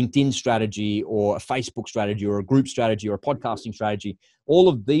or a LinkedIn strategy or a Facebook strategy or a group strategy or a podcasting strategy, all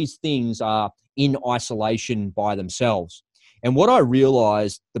of these things are in isolation by themselves. And what I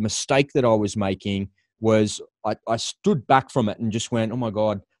realized, the mistake that I was making was I stood back from it and just went, oh my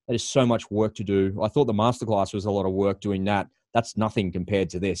God, that is so much work to do. I thought the masterclass was a lot of work doing that. That's nothing compared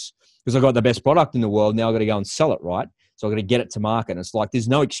to this, because I've got the best product in the world. Now I've got to go and sell it, right? So I've got to get it to market. And it's like, there's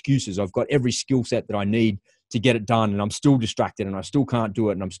no excuses. I've got every skill set that I need to get it done, and I'm still distracted and I still can't do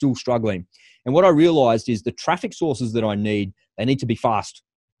it, and I'm still struggling. And what I realized is the traffic sources that I need, they need to be fast.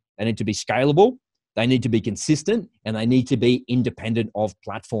 They need to be scalable. They need to be consistent, and they need to be independent of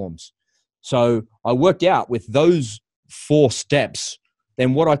platforms. So I worked out with those 4 steps,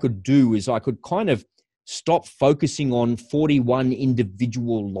 then what I could do is I could kind of stop focusing on 41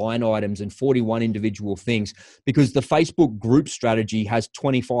 individual line items and 41 individual things, because the Facebook group strategy has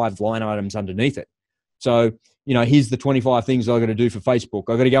 25 line items underneath it. So, here's the 25 things I've got to do for Facebook.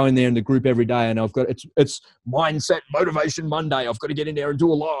 I've got to go in there in the group every day, and I've got, it's Mindset Motivation Monday. I've got to get in there and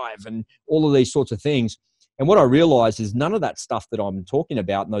do a live and all of these sorts of things. And what I realized is none of that stuff that I'm talking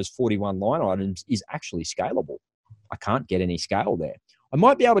about in those 41 line items is actually scalable. I can't get any scale there. I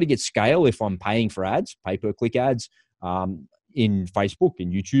might be able to get scale if I'm paying for ads, pay-per-click ads, in Facebook,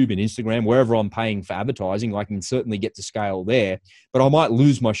 in YouTube, in Instagram, wherever I'm paying for advertising. I can certainly get to scale there, but I might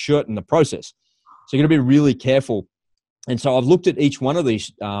lose my shirt in the process. So you're going to be really careful. And so I've looked at each one of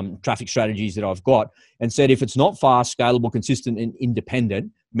these traffic strategies that I've got and said, if it's not fast, scalable, consistent, and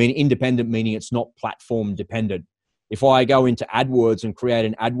independent meaning it's not platform dependent. If I go into AdWords and create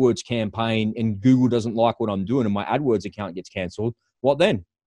an AdWords campaign and Google doesn't like what I'm doing and my AdWords account gets canceled, what then?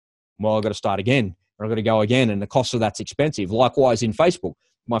 Well, I've got to start again. I've got to go again, and the cost of that's expensive. Likewise in Facebook.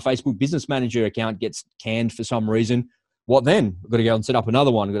 My Facebook Business Manager account gets canned for some reason. What then? I've got to go and set up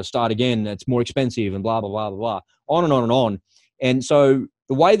another one. I've got to start again. It's more expensive and blah, blah, blah, blah, blah. On and on and on. And so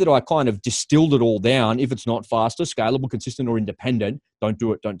the way that I kind of distilled it all down, if it's not faster, scalable, consistent, or independent, don't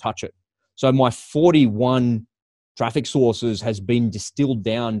do it, don't touch it. So my 41 traffic sources has been distilled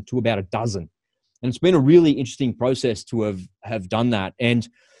down to about a dozen. And it's been a really interesting process to have done that. And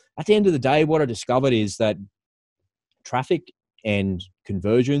at the end of the day, what I discovered is that traffic and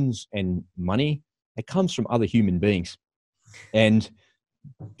conversions and money, it comes from other human beings. And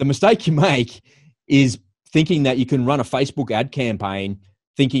the mistake you make is thinking that you can run a Facebook ad campaign,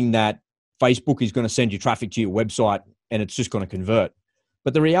 thinking that Facebook is going to send you traffic to your website and it's just going to convert.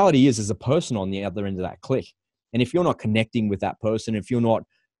 But the reality is there's a person on the other end of that click. And if you're not connecting with that person, if you're not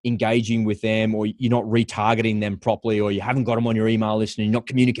engaging with them, or you're not retargeting them properly, or you haven't got them on your email list and you're not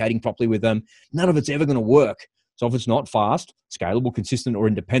communicating properly with them, none of it's ever going to work. So if it's not fast, scalable, consistent, or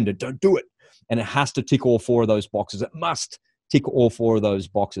independent, don't do it. And it has to tick all 4 of those boxes. It must tick all 4 of those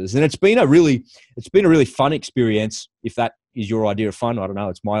boxes. And it's been a really fun experience. If that is your idea of fun, I don't know.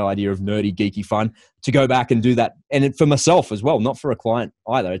 It's my idea of nerdy, geeky fun to go back and do that. And for myself as well, not for a client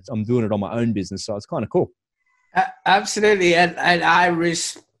either. I'm doing it on my own business. So it's kind of cool. Absolutely. And I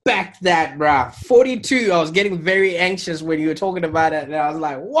respect that, bro. 42, I was getting very anxious when you were talking about it. And I was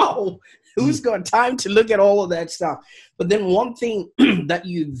like, whoa, who's got time to look at all of that stuff? But then one thing that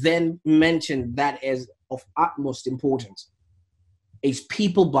you then mentioned that is of utmost importance is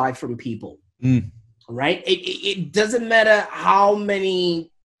people buy from people, right? It doesn't matter how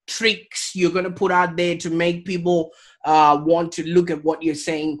many tricks you're going to put out there to make people want to look at what you're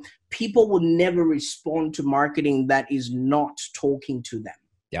saying. people will never respond to marketing that is not talking to them.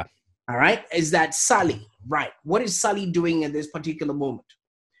 Yeah. All right. Is that Sully? Right. What is Sully doing at this particular moment?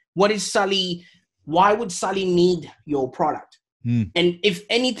 Why would Sully need your product? And if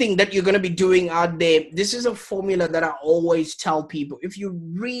anything that you're going to be doing out there, this is a formula that I always tell people. If you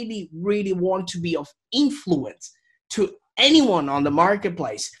really, really want to be of influence to anyone on the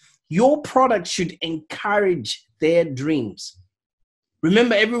marketplace, your product should encourage their dreams.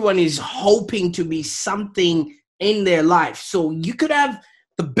 Remember, everyone is hoping to be something in their life. So you could have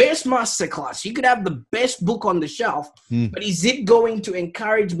the best masterclass, you could have the best book on the shelf, but is it going to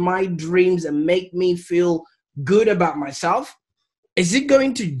encourage my dreams and make me feel good about myself? Is it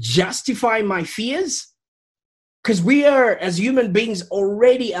going to justify my fears? Because we are, as human beings,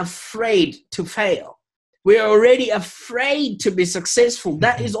 already afraid to fail. We are already afraid to be successful.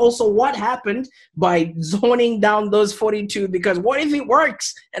 That is also what happened by zoning down those 42, because what if it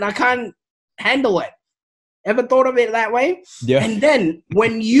works and I can't handle it? Ever thought of it that way? Yeah. And then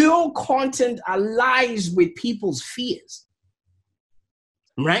when your content aligns with people's fears,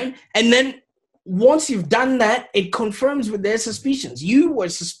 right? And then once you've done that, it confirms with their suspicions. You were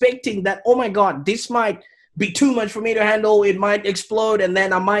suspecting that, oh my God, this might be too much for me to handle. It might explode, and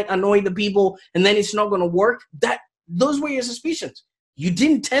then I might annoy the people, and then it's not going to work. Those were your suspicions. You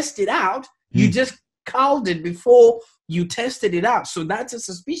didn't test it out. You just called it before you tested it out. So that's a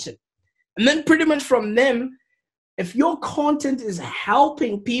suspicion. And then pretty much from them, if your content is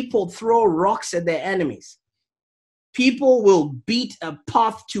helping people throw rocks at their enemies, people will beat a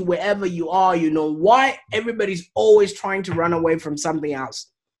path to wherever you are. You know why? Everybody's always trying to run away from something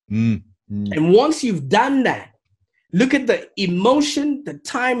else. And once you've done that, look at the emotion, the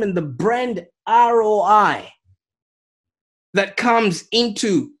time, and the brand ROI that comes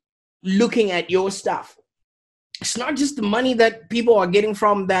into looking at your stuff. It's not just the money that people are getting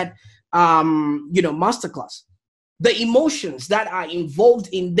from that, masterclass. The emotions that are involved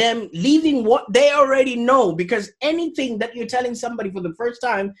in them leaving what they already know, because anything that you're telling somebody for the first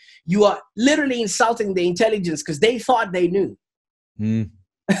time, you are literally insulting the intelligence because they thought they knew.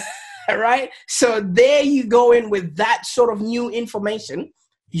 Right? So there you go in with that sort of new information.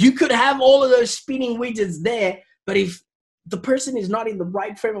 You could have all of those spinning widgets there, but if the person is not in the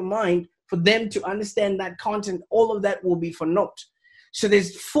right frame of mind for them to understand that content, all of that will be for naught. So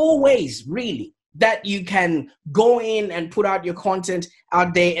there's 4 ways really that you can go in and put out your content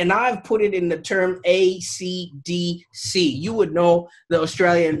out there. And I've put it in the term AC/DC. You would know the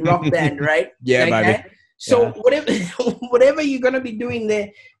Australian rock band, right? Yeah, like baby. So whatever you're going to be doing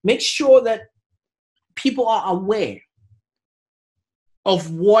there, make sure that people are aware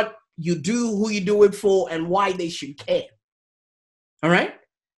of what you do, who you do it for, and why they should care. All right?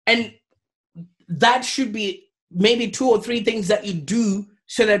 And that should be maybe 2 or 3 things that you do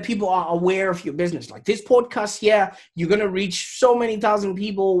so that people are aware of your business. Like this podcast here, you're going to reach so many thousand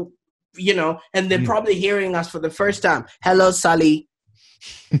people, and they're probably hearing us for the first time. Hello, Sully.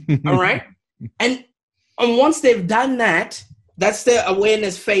 All right? And once they've done that, that's the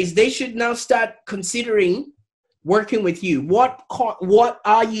awareness phase. They should now start considering working with you. What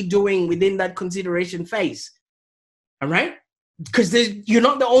are you doing within that consideration phase? All right? Because you're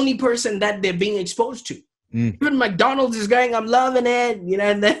not the only person that they're being exposed to. Even McDonald's is going, I'm loving it,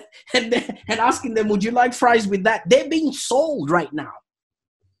 and asking them, would you like fries with that? They're being sold right now.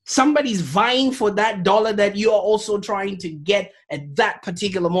 Somebody's vying for that dollar that you are also trying to get at that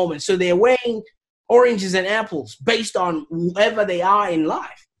particular moment. So they're weighing oranges and apples based on whoever they are in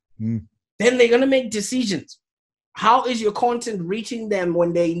life. Then they're going to make decisions. How is your content reaching them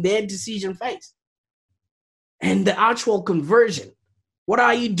when they're in their decision phase? And the actual conversion. What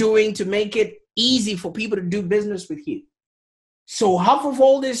are you doing to make it easy for people to do business with you? So half of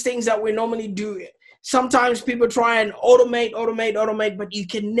all these things that we normally do, sometimes people try and automate, but you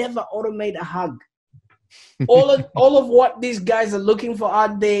can never automate a hug. All of what these guys are looking for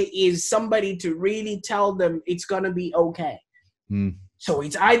out there is somebody to really tell them it's going to be okay. So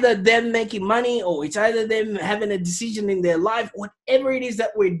it's either them making money or it's either them having a decision in their life. Whatever it is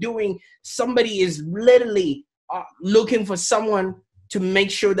that we're doing, somebody is literally looking for someone to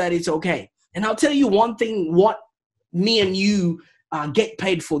make sure that it's okay. And I'll tell you one thing, what me and you get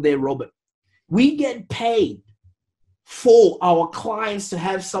paid for there, Robert. We get paid for our clients to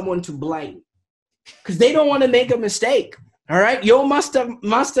have someone to blame because they don't want to make a mistake. All right. Your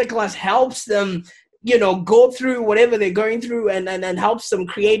masterclass helps them, go through whatever they're going through and helps them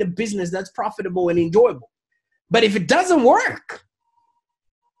create a business that's profitable and enjoyable. But if it doesn't work,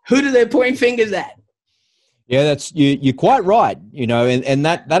 who do they point fingers at? Yeah, that's you're quite right, and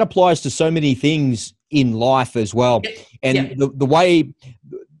that applies to so many things in life as well. And the way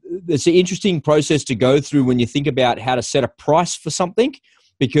it's an interesting process to go through when you think about how to set a price for something,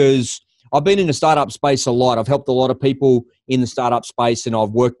 because I've been in the startup space a lot. I've helped a lot of people in the startup space, and I've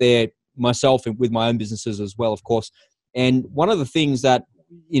worked there myself and with my own businesses as well, of course. And one of the things that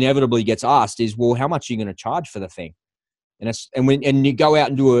inevitably gets asked is, well, how much are you going to charge for the thing? And you go out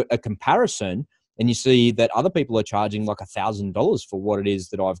and do a comparison, and you see that other people are charging like $1,000 for what it is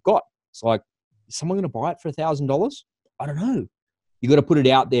that I've got. It's like, is someone going to buy it for $1,000? I don't know. You got to put it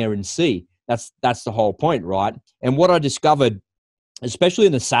out there and see. That's the whole point, right? And what I discovered, especially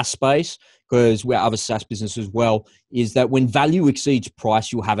in the SaaS space, because we're other SaaS business as well, is that when value exceeds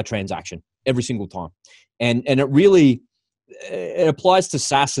price, you'll have a transaction every single time. And it really, it applies to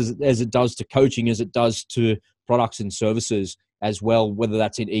SaaS as it does to coaching, as it does to products and services as well, whether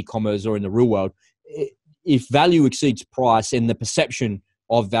that's in e-commerce or in the real world. If value exceeds price and the perception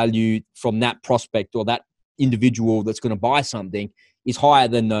of value from that prospect or that individual that's going to buy something is higher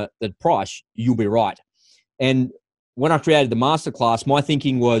than the price, you'll be right. And when I created the masterclass, my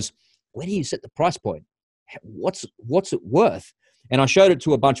thinking was, where do you set the price point? What's it worth? And I showed it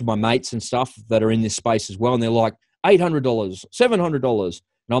to a bunch of my mates and stuff that are in this space as well. And they're like, $800, $700.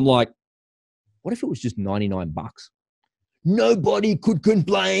 And I'm like, what if it was just $99? Nobody could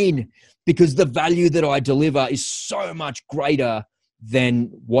complain, because the value that I deliver is so much greater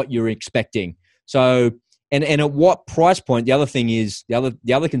than what you're expecting. So, and at what price point? The other thing is, the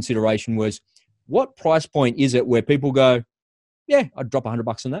other consideration was, what price point is it where people go, yeah, I'd drop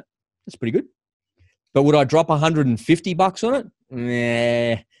 $100 on that. That's pretty good. But would I drop $150 on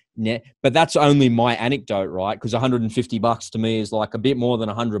it? Nah. But that's only my anecdote, right? Because $150 to me is like a bit more than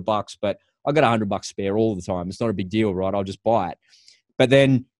 $100, but I got $100 spare all the time. It's not a big deal, right? I'll just buy it. But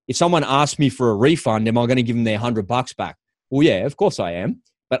then if someone asks me for a refund, am I going to give them their $100 back? Well, yeah, of course I am.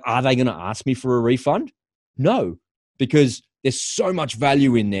 But are they going to ask me for a refund? No, because there's so much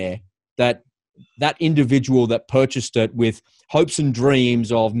value in there that individual that purchased it with hopes and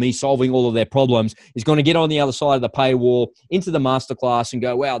dreams of me solving all of their problems is going to get on the other side of the paywall into the masterclass and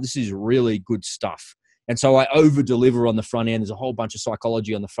go, wow, this is really good stuff. And so I over deliver on the front end. There's a whole bunch of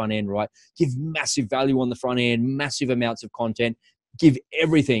psychology on the front end, right? Give massive value on the front end, massive amounts of content, give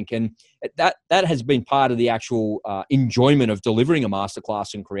everything. And that has been part of the actual enjoyment of delivering a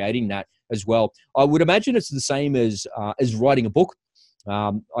masterclass and creating that as well. I would imagine it's the same as writing a book.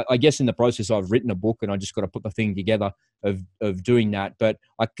 I guess in the process I've written a book and I just got to put the thing together of doing that. But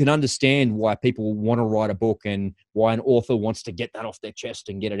I can understand why people want to write a book and why an author wants to get that off their chest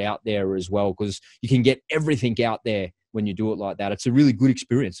and get it out there as well, because you can get everything out there when you do it like that. It's a really good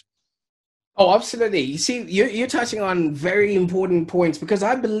experience. Oh, absolutely. You see, you're touching on very important points, because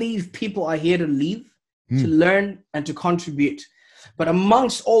I believe people are here to live, to learn, and to contribute. But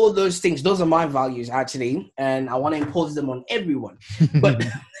amongst all of those things, those are my values, actually, and I want to impose them on everyone. But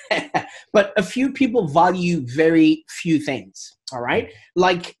but a few people value very few things, all right?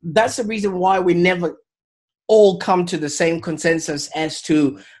 Like, that's the reason why we never all come to the same consensus as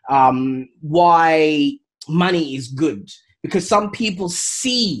to why money is good. Because some people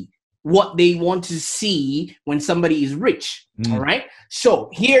see what they want to see when somebody is rich, all right? So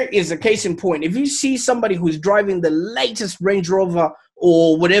here is a case in point. If you see somebody who's driving the latest Range Rover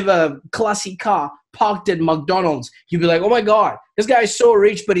or whatever classic car parked at McDonald's, you'll be like, oh my God, this guy is so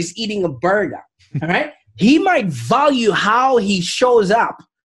rich, but he's eating a burger, all right? He might value how he shows up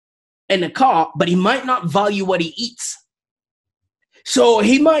in a car, but he might not value what he eats. So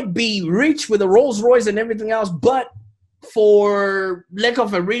he might be rich with a Rolls Royce and everything else, but for lack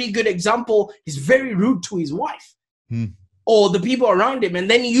of a really good example, he's very rude to his wife or the people around him. And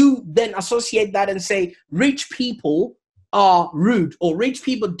then you then associate that and say, rich people are rude, or rich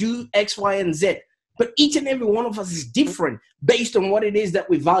people do X, Y, and Z. But each and every one of us is different based on what it is that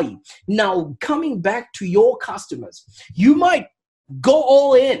we value. Now, coming back to your customers, you might go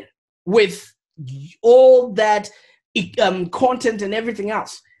all in with all that content and everything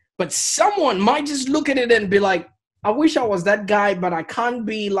else. But someone might just look at it and be like, I wish I was that guy, but I can't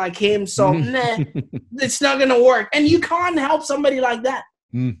be like him. So, nah, it's not going to work. And you can't help somebody like that.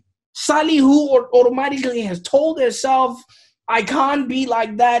 Sally, who automatically has told herself, I can't be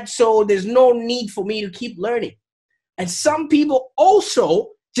like that, so there's no need for me to keep learning. And some people also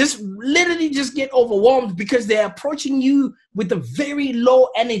just literally just get overwhelmed because they're approaching you with a very low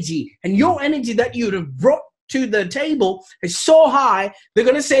energy. And your energy that you would have brought to the table is so high, they're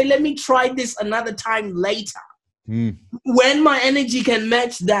going to say, let me try this another time later. When my energy can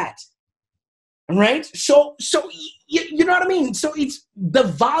match that, right? So you know what I mean? So it's the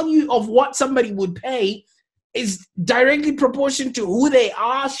value of what somebody would pay is directly proportional to who they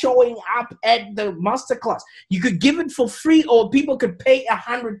are showing up at the masterclass. You could give it for free, or people could pay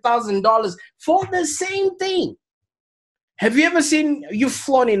 $100,000 for the same thing. Have you ever seen, you've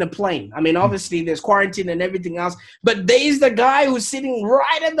flown in a plane? I mean, obviously there's quarantine and everything else, but there's the guy who's sitting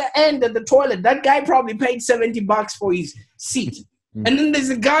right at the end of the toilet. That guy probably paid $70 for his seat. And then there's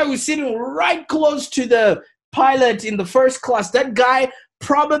a guy who's sitting right close to the pilot in the first class. That guy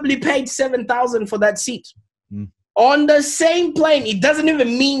probably paid $7,000 for that seat. On the same plane. It doesn't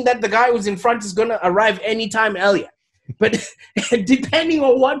even mean that the guy who's in front is going to arrive anytime earlier. But depending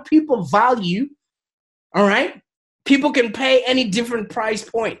on what people value, all right, people can pay any different price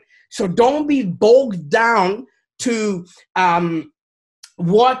point. So don't be bogged down to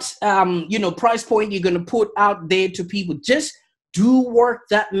what price point you're going to put out there to people. Just do work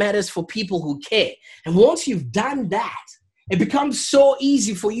that matters for people who care. And once you've done that, it becomes so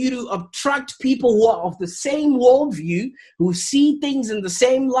easy for you to attract people who are of the same worldview, who see things in the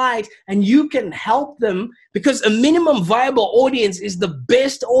same light, and you can help them, because a minimum viable audience is the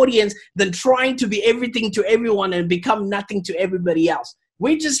best audience than trying to be everything to everyone and become nothing to everybody else.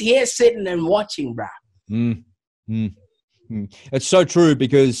 We're just here sitting and watching, bro. It's so true,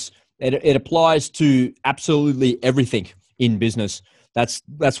 because it applies to absolutely everything in business. That's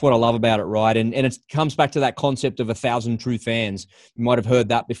what I love about it, right? And it comes back to that concept of 1,000 true fans. You might have heard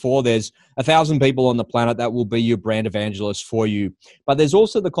that before. There's 1,000 people on the planet that will be your brand evangelist for you. But there's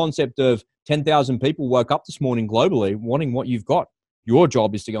also the concept of 10,000 people woke up this morning globally wanting what you've got. Your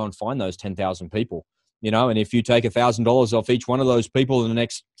job is to go and find those 10,000 people, and if you take $1,000 off each one of those people in the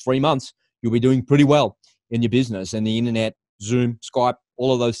next 3 months, you'll be doing pretty well in your business. And the internet, Zoom, Skype,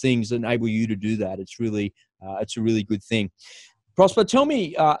 all of those things enable you to do that. It's a really good thing. Prosper, tell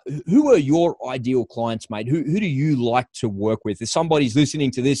me, who are your ideal clients, mate? Who do you like to work with? If somebody's listening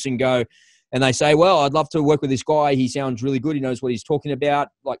to this and they say, well, I'd love to work with this guy. He sounds really good. He knows what he's talking about.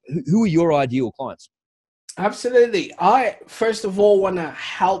 Like, who are your ideal clients? Absolutely. I, first of all, want to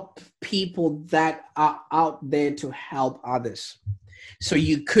help people that are out there to help others. So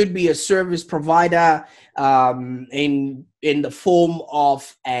you could be a service provider in the form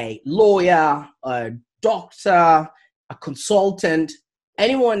of a lawyer, a doctor, a consultant,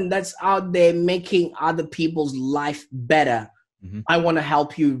 anyone that's out there making other people's life better. I want to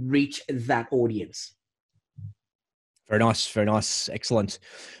help you reach that audience. Very nice. Very nice. Excellent.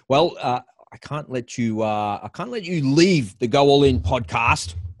 Well, I can't let you leave the Go All In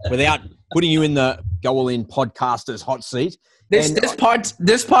podcast without putting you in the Go All In podcaster's hot seat. This part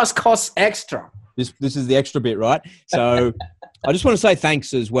costs extra. This is the extra bit, right? So I just want to say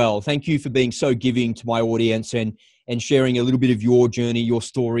thanks as well. Thank you for being so giving to my audience and sharing a little bit of your journey, your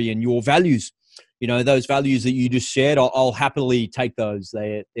story, and your values. Those values that you just shared, I'll happily take those.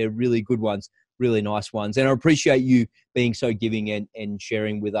 They're really good ones, really nice ones. And I appreciate you being so giving and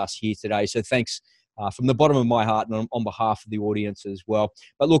sharing with us here today. So thanks from the bottom of my heart and on behalf of the audience as well.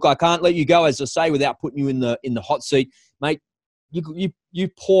 But look, I can't let you go, as I say, without putting you in the hot seat. Mate, you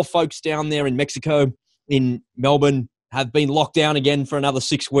poor folks down there in Mexico, in Melbourne, have been locked down again for another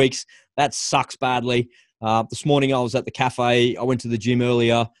 6 weeks. That sucks badly. This morning I was at the cafe. I went to the gym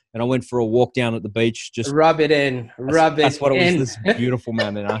earlier and I went for a walk down at the beach. Just rub it in. That's what it was. This beautiful,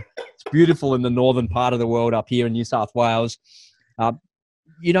 man. It's beautiful in the northern part of the world up here in New South Wales. I've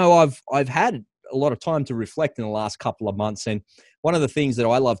had a lot of time to reflect in the last couple of months. And one of the things that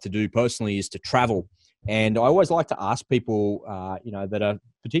I love to do personally is to travel. And I always like to ask people, that are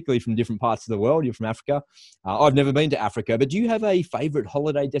particularly from different parts of the world. You're from Africa. I've never been to Africa, but do you have a favorite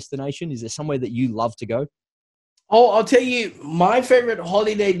holiday destination? Is there somewhere that you love to go? Oh, I'll tell you, my favorite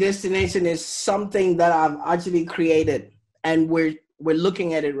holiday destination is something that I've actually created, and we're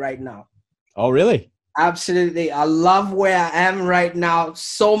looking at it right now. Oh, really? Absolutely. I love where I am right now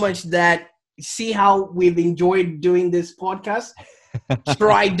so much that, see how we've enjoyed doing this podcast?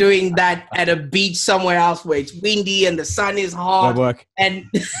 Try doing that at a beach somewhere else where it's windy and the sun is hot. Work. And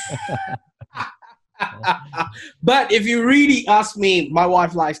but if you really ask me, my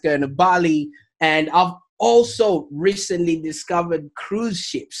wife likes going to Bali, and I've also recently discovered cruise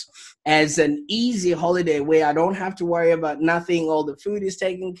ships as an easy holiday where I don't have to worry about nothing. All the food is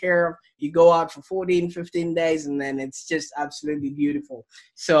taken care of. You go out for 14, 15 days, and then it's just absolutely beautiful.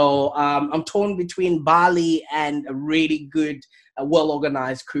 So I'm torn between Bali and a really good,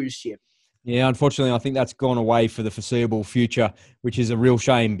 well-organized cruise ship. Yeah, unfortunately, I think that's gone away for the foreseeable future, which is a real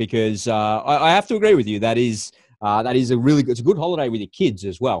shame, because I have to agree with you. That is a really good, it's a good holiday with your kids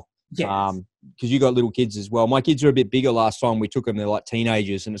as well. Yes. Because you got little kids as well. My kids are a bit bigger. Last time we took them, they're like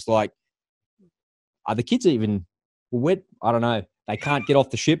teenagers, and it's like, are the kids even? Well, I don't know. They can't get off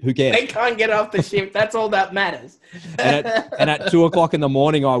the ship. Who cares? They can't get off the ship. That's all that matters. and at 2:00 in the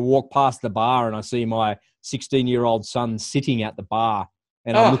morning, I walk past the bar and I see my 16-year-old son sitting at the bar,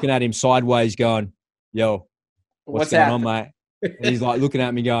 and I'm looking at him sideways, going, "Yo, what's going on, mate?" And he's like looking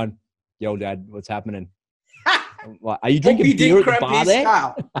at me, going, "Yo, Dad, what's happening?" I'm like, are you drinking beer at the bar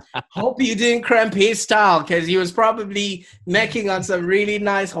there? Hope you didn't cramp his style, because he was probably making on some really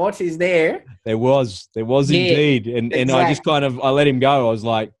nice hotties there. There was indeed, and exactly. I just I let him go. I was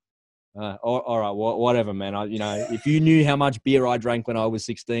like, all right, whatever, man. If you knew how much beer I drank when I was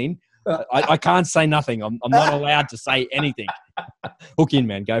 16, I can't say nothing. I'm not allowed to say anything. Hook in,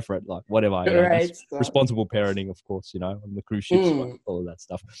 man. Go for it. Like whatever. Responsible parenting, of course. On the cruise ships, all of that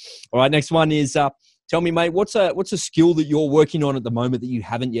stuff. All right, next one is. Tell me, mate, what's a skill that you're working on at the moment that you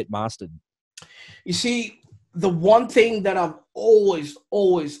haven't yet mastered? You see, the one thing that I've always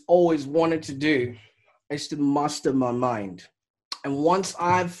wanted to do is to master my mind. And once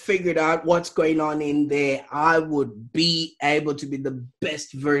I've figured out what's going on in there, I would be able to be the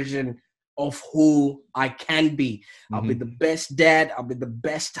best version of who I can be. I'll be the best dad. I'll be the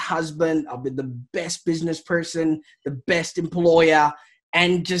best husband. I'll be the best business person, the best employer,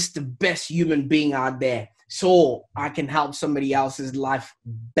 and just the best human being out there, so I can help somebody else's life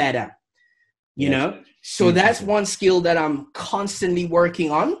better, you know? So that's one skill that I'm constantly working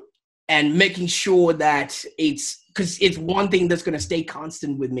on, and making sure that because it's one thing that's going to stay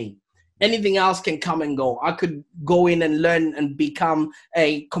constant with me. Anything else can come and go. I could go in and learn and become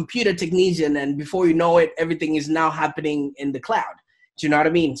a computer technician, and before you know it, everything is now happening in the cloud. Do you know what I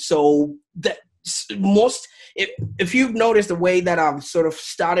mean? So if you've noticed the way that I've sort of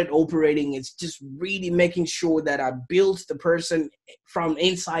started operating, it's just really making sure that I build the person from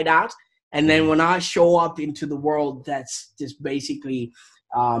inside out. And then when I show up into the world, that's just basically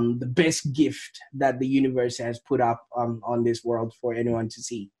the best gift that the universe has put up on this world for anyone to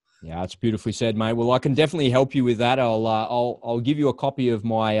see. Yeah, it's beautifully said, mate. Well, I can definitely help you with that. I'll give you a copy of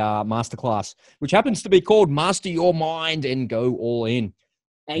my masterclass, which happens to be called Master Your Mind and Go All In.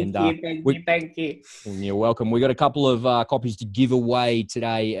 Thank you. You're welcome. We got a couple of copies to give away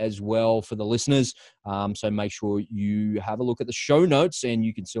today as well for the listeners. So make sure you have a look at the show notes, and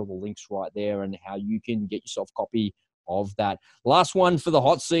you can see all the links right there and how you can get yourself a copy of that. Last one for the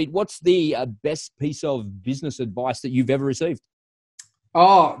hot seat. What's the best piece of business advice that you've ever received?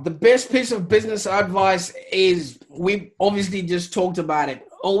 Oh, the best piece of business advice is, we obviously just talked about it.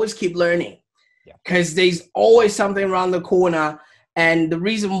 Always keep learning, because there's always something around the corner. And the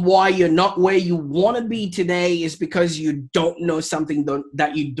reason why you're not where you want to be today is because you don't know something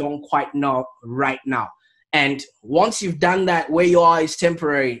that you don't quite know right now. And once you've done that, where you are is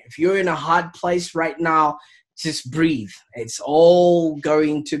temporary. If you're in a hard place right now, just breathe. It's all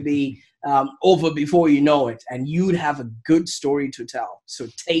going to be over before you know it. And you'd have a good story to tell. So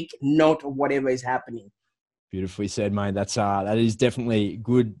take note of whatever is happening. Beautifully said, mate. That is definitely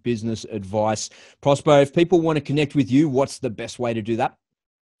good business advice. Prosper, if people want to connect with you, what's the best way to do that?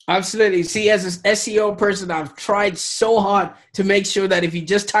 Absolutely. See, as an SEO person, I've tried so hard to make sure that if you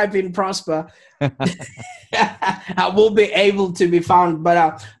just type in Prosper, I will be able to be found.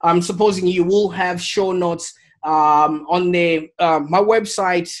 But I'm supposing you will have show notes on the my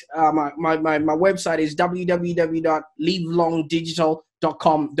website. My website is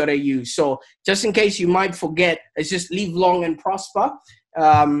www.livelongdigital.com.au. So just in case you might forget, it's just Live Long and Prosper.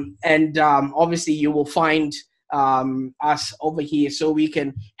 And obviously you will find us over here, so we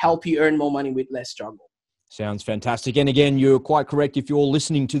can help you earn more money with less struggle. Sounds fantastic. And again, you're quite correct. If you're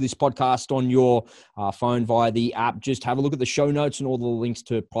listening to this podcast on your phone via the app, just have a look at the show notes, and all the links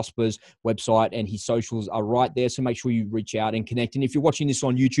to Prosper's website and his socials are right there. So make sure you reach out and connect. And if you're watching this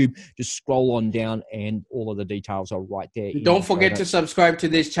on YouTube, just scroll on down and all of the details are right there. Don't forget to subscribe to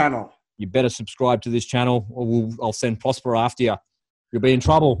this channel. You better subscribe to this channel, or I'll send Prosper after you. You'll be in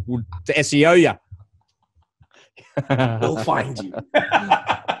trouble. We'll SEO you. We'll find you.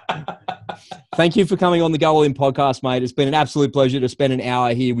 Thank you for coming on the Go All In podcast, mate. It's been an absolute pleasure to spend an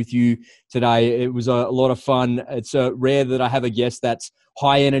hour here with you today. It was a lot of fun. It's rare that I have a guest that's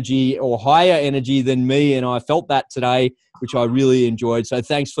high energy or higher energy than me, and I felt that today, which I really enjoyed. So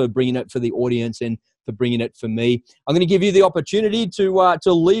thanks for bringing it for the audience and for bringing it for me. I'm going to give you the opportunity to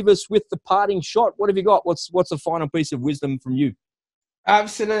leave us with the parting shot. What have you got? What's the final piece of wisdom from you?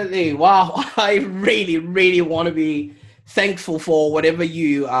 Absolutely. Wow. I really, really want to be thankful for whatever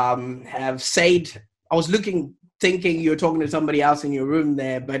you have said. I was thinking you were talking to somebody else in your room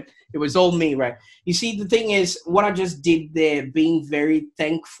there, but it was all me, right? You see, the thing is, what I just did there, being very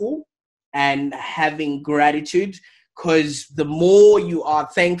thankful and having gratitude, because the more you are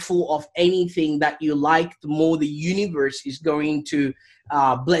thankful of anything that you like, the more the universe is going to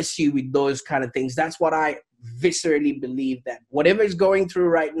bless you with those kind of things. That's what I viscerally believe, that whatever is going through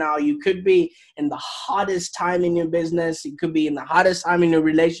right now, you could be in the hardest time in your business, it could be in the hardest time in your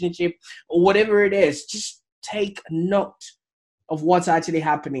relationship, or whatever it is, just take note of what's actually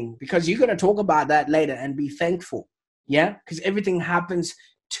happening, because you're going to talk about that later, and be thankful. Yeah, because everything happens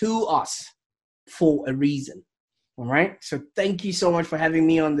to us for a reason. All right, so thank you so much for having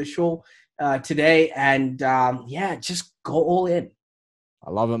me on the show today, and just go all in. I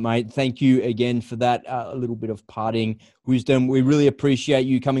love it, mate. Thank you again for that a little bit of parting wisdom. We really appreciate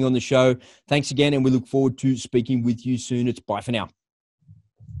you coming on the show. Thanks again, and we look forward to speaking with you soon. It's bye for now.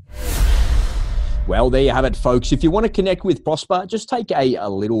 Well, there you have it, folks. If you want to connect with Prosper, just take a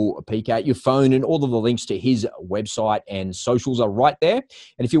little peek at your phone, and all of the links to his website and socials are right there.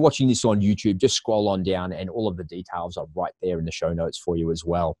 And if you're watching this on YouTube, just scroll on down and all of the details are right there in the show notes for you as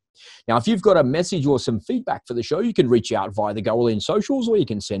well. Now, if you've got a message or some feedback for the show, you can reach out via the Go All In socials, or you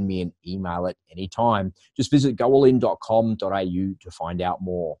can send me an email at any time. Just visit goallin.com.au to find out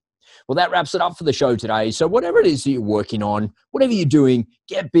more. Well, that wraps it up for the show today. So whatever it is that you're working on, whatever you're doing,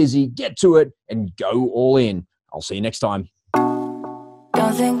 get busy, get to it, and go all in. I'll see you next time.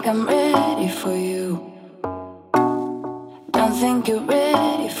 Don't think I'm ready for you. Don't think you're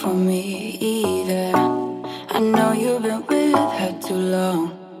ready for me either. I know you've been with her too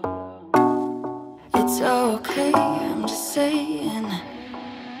long. It's okay, I'm just saying.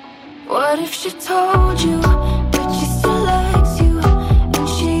 What if she told you that she still likes you?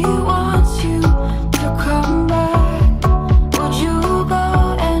 She wants you to come back. Would you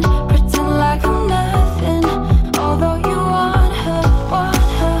go and pretend like I'm nothing? Although you want her, want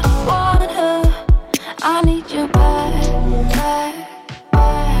her, want her. I need you back, back,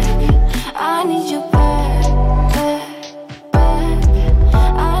 back. I need you back, back, back.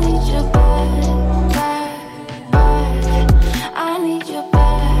 I need you back, back, back. I need you back.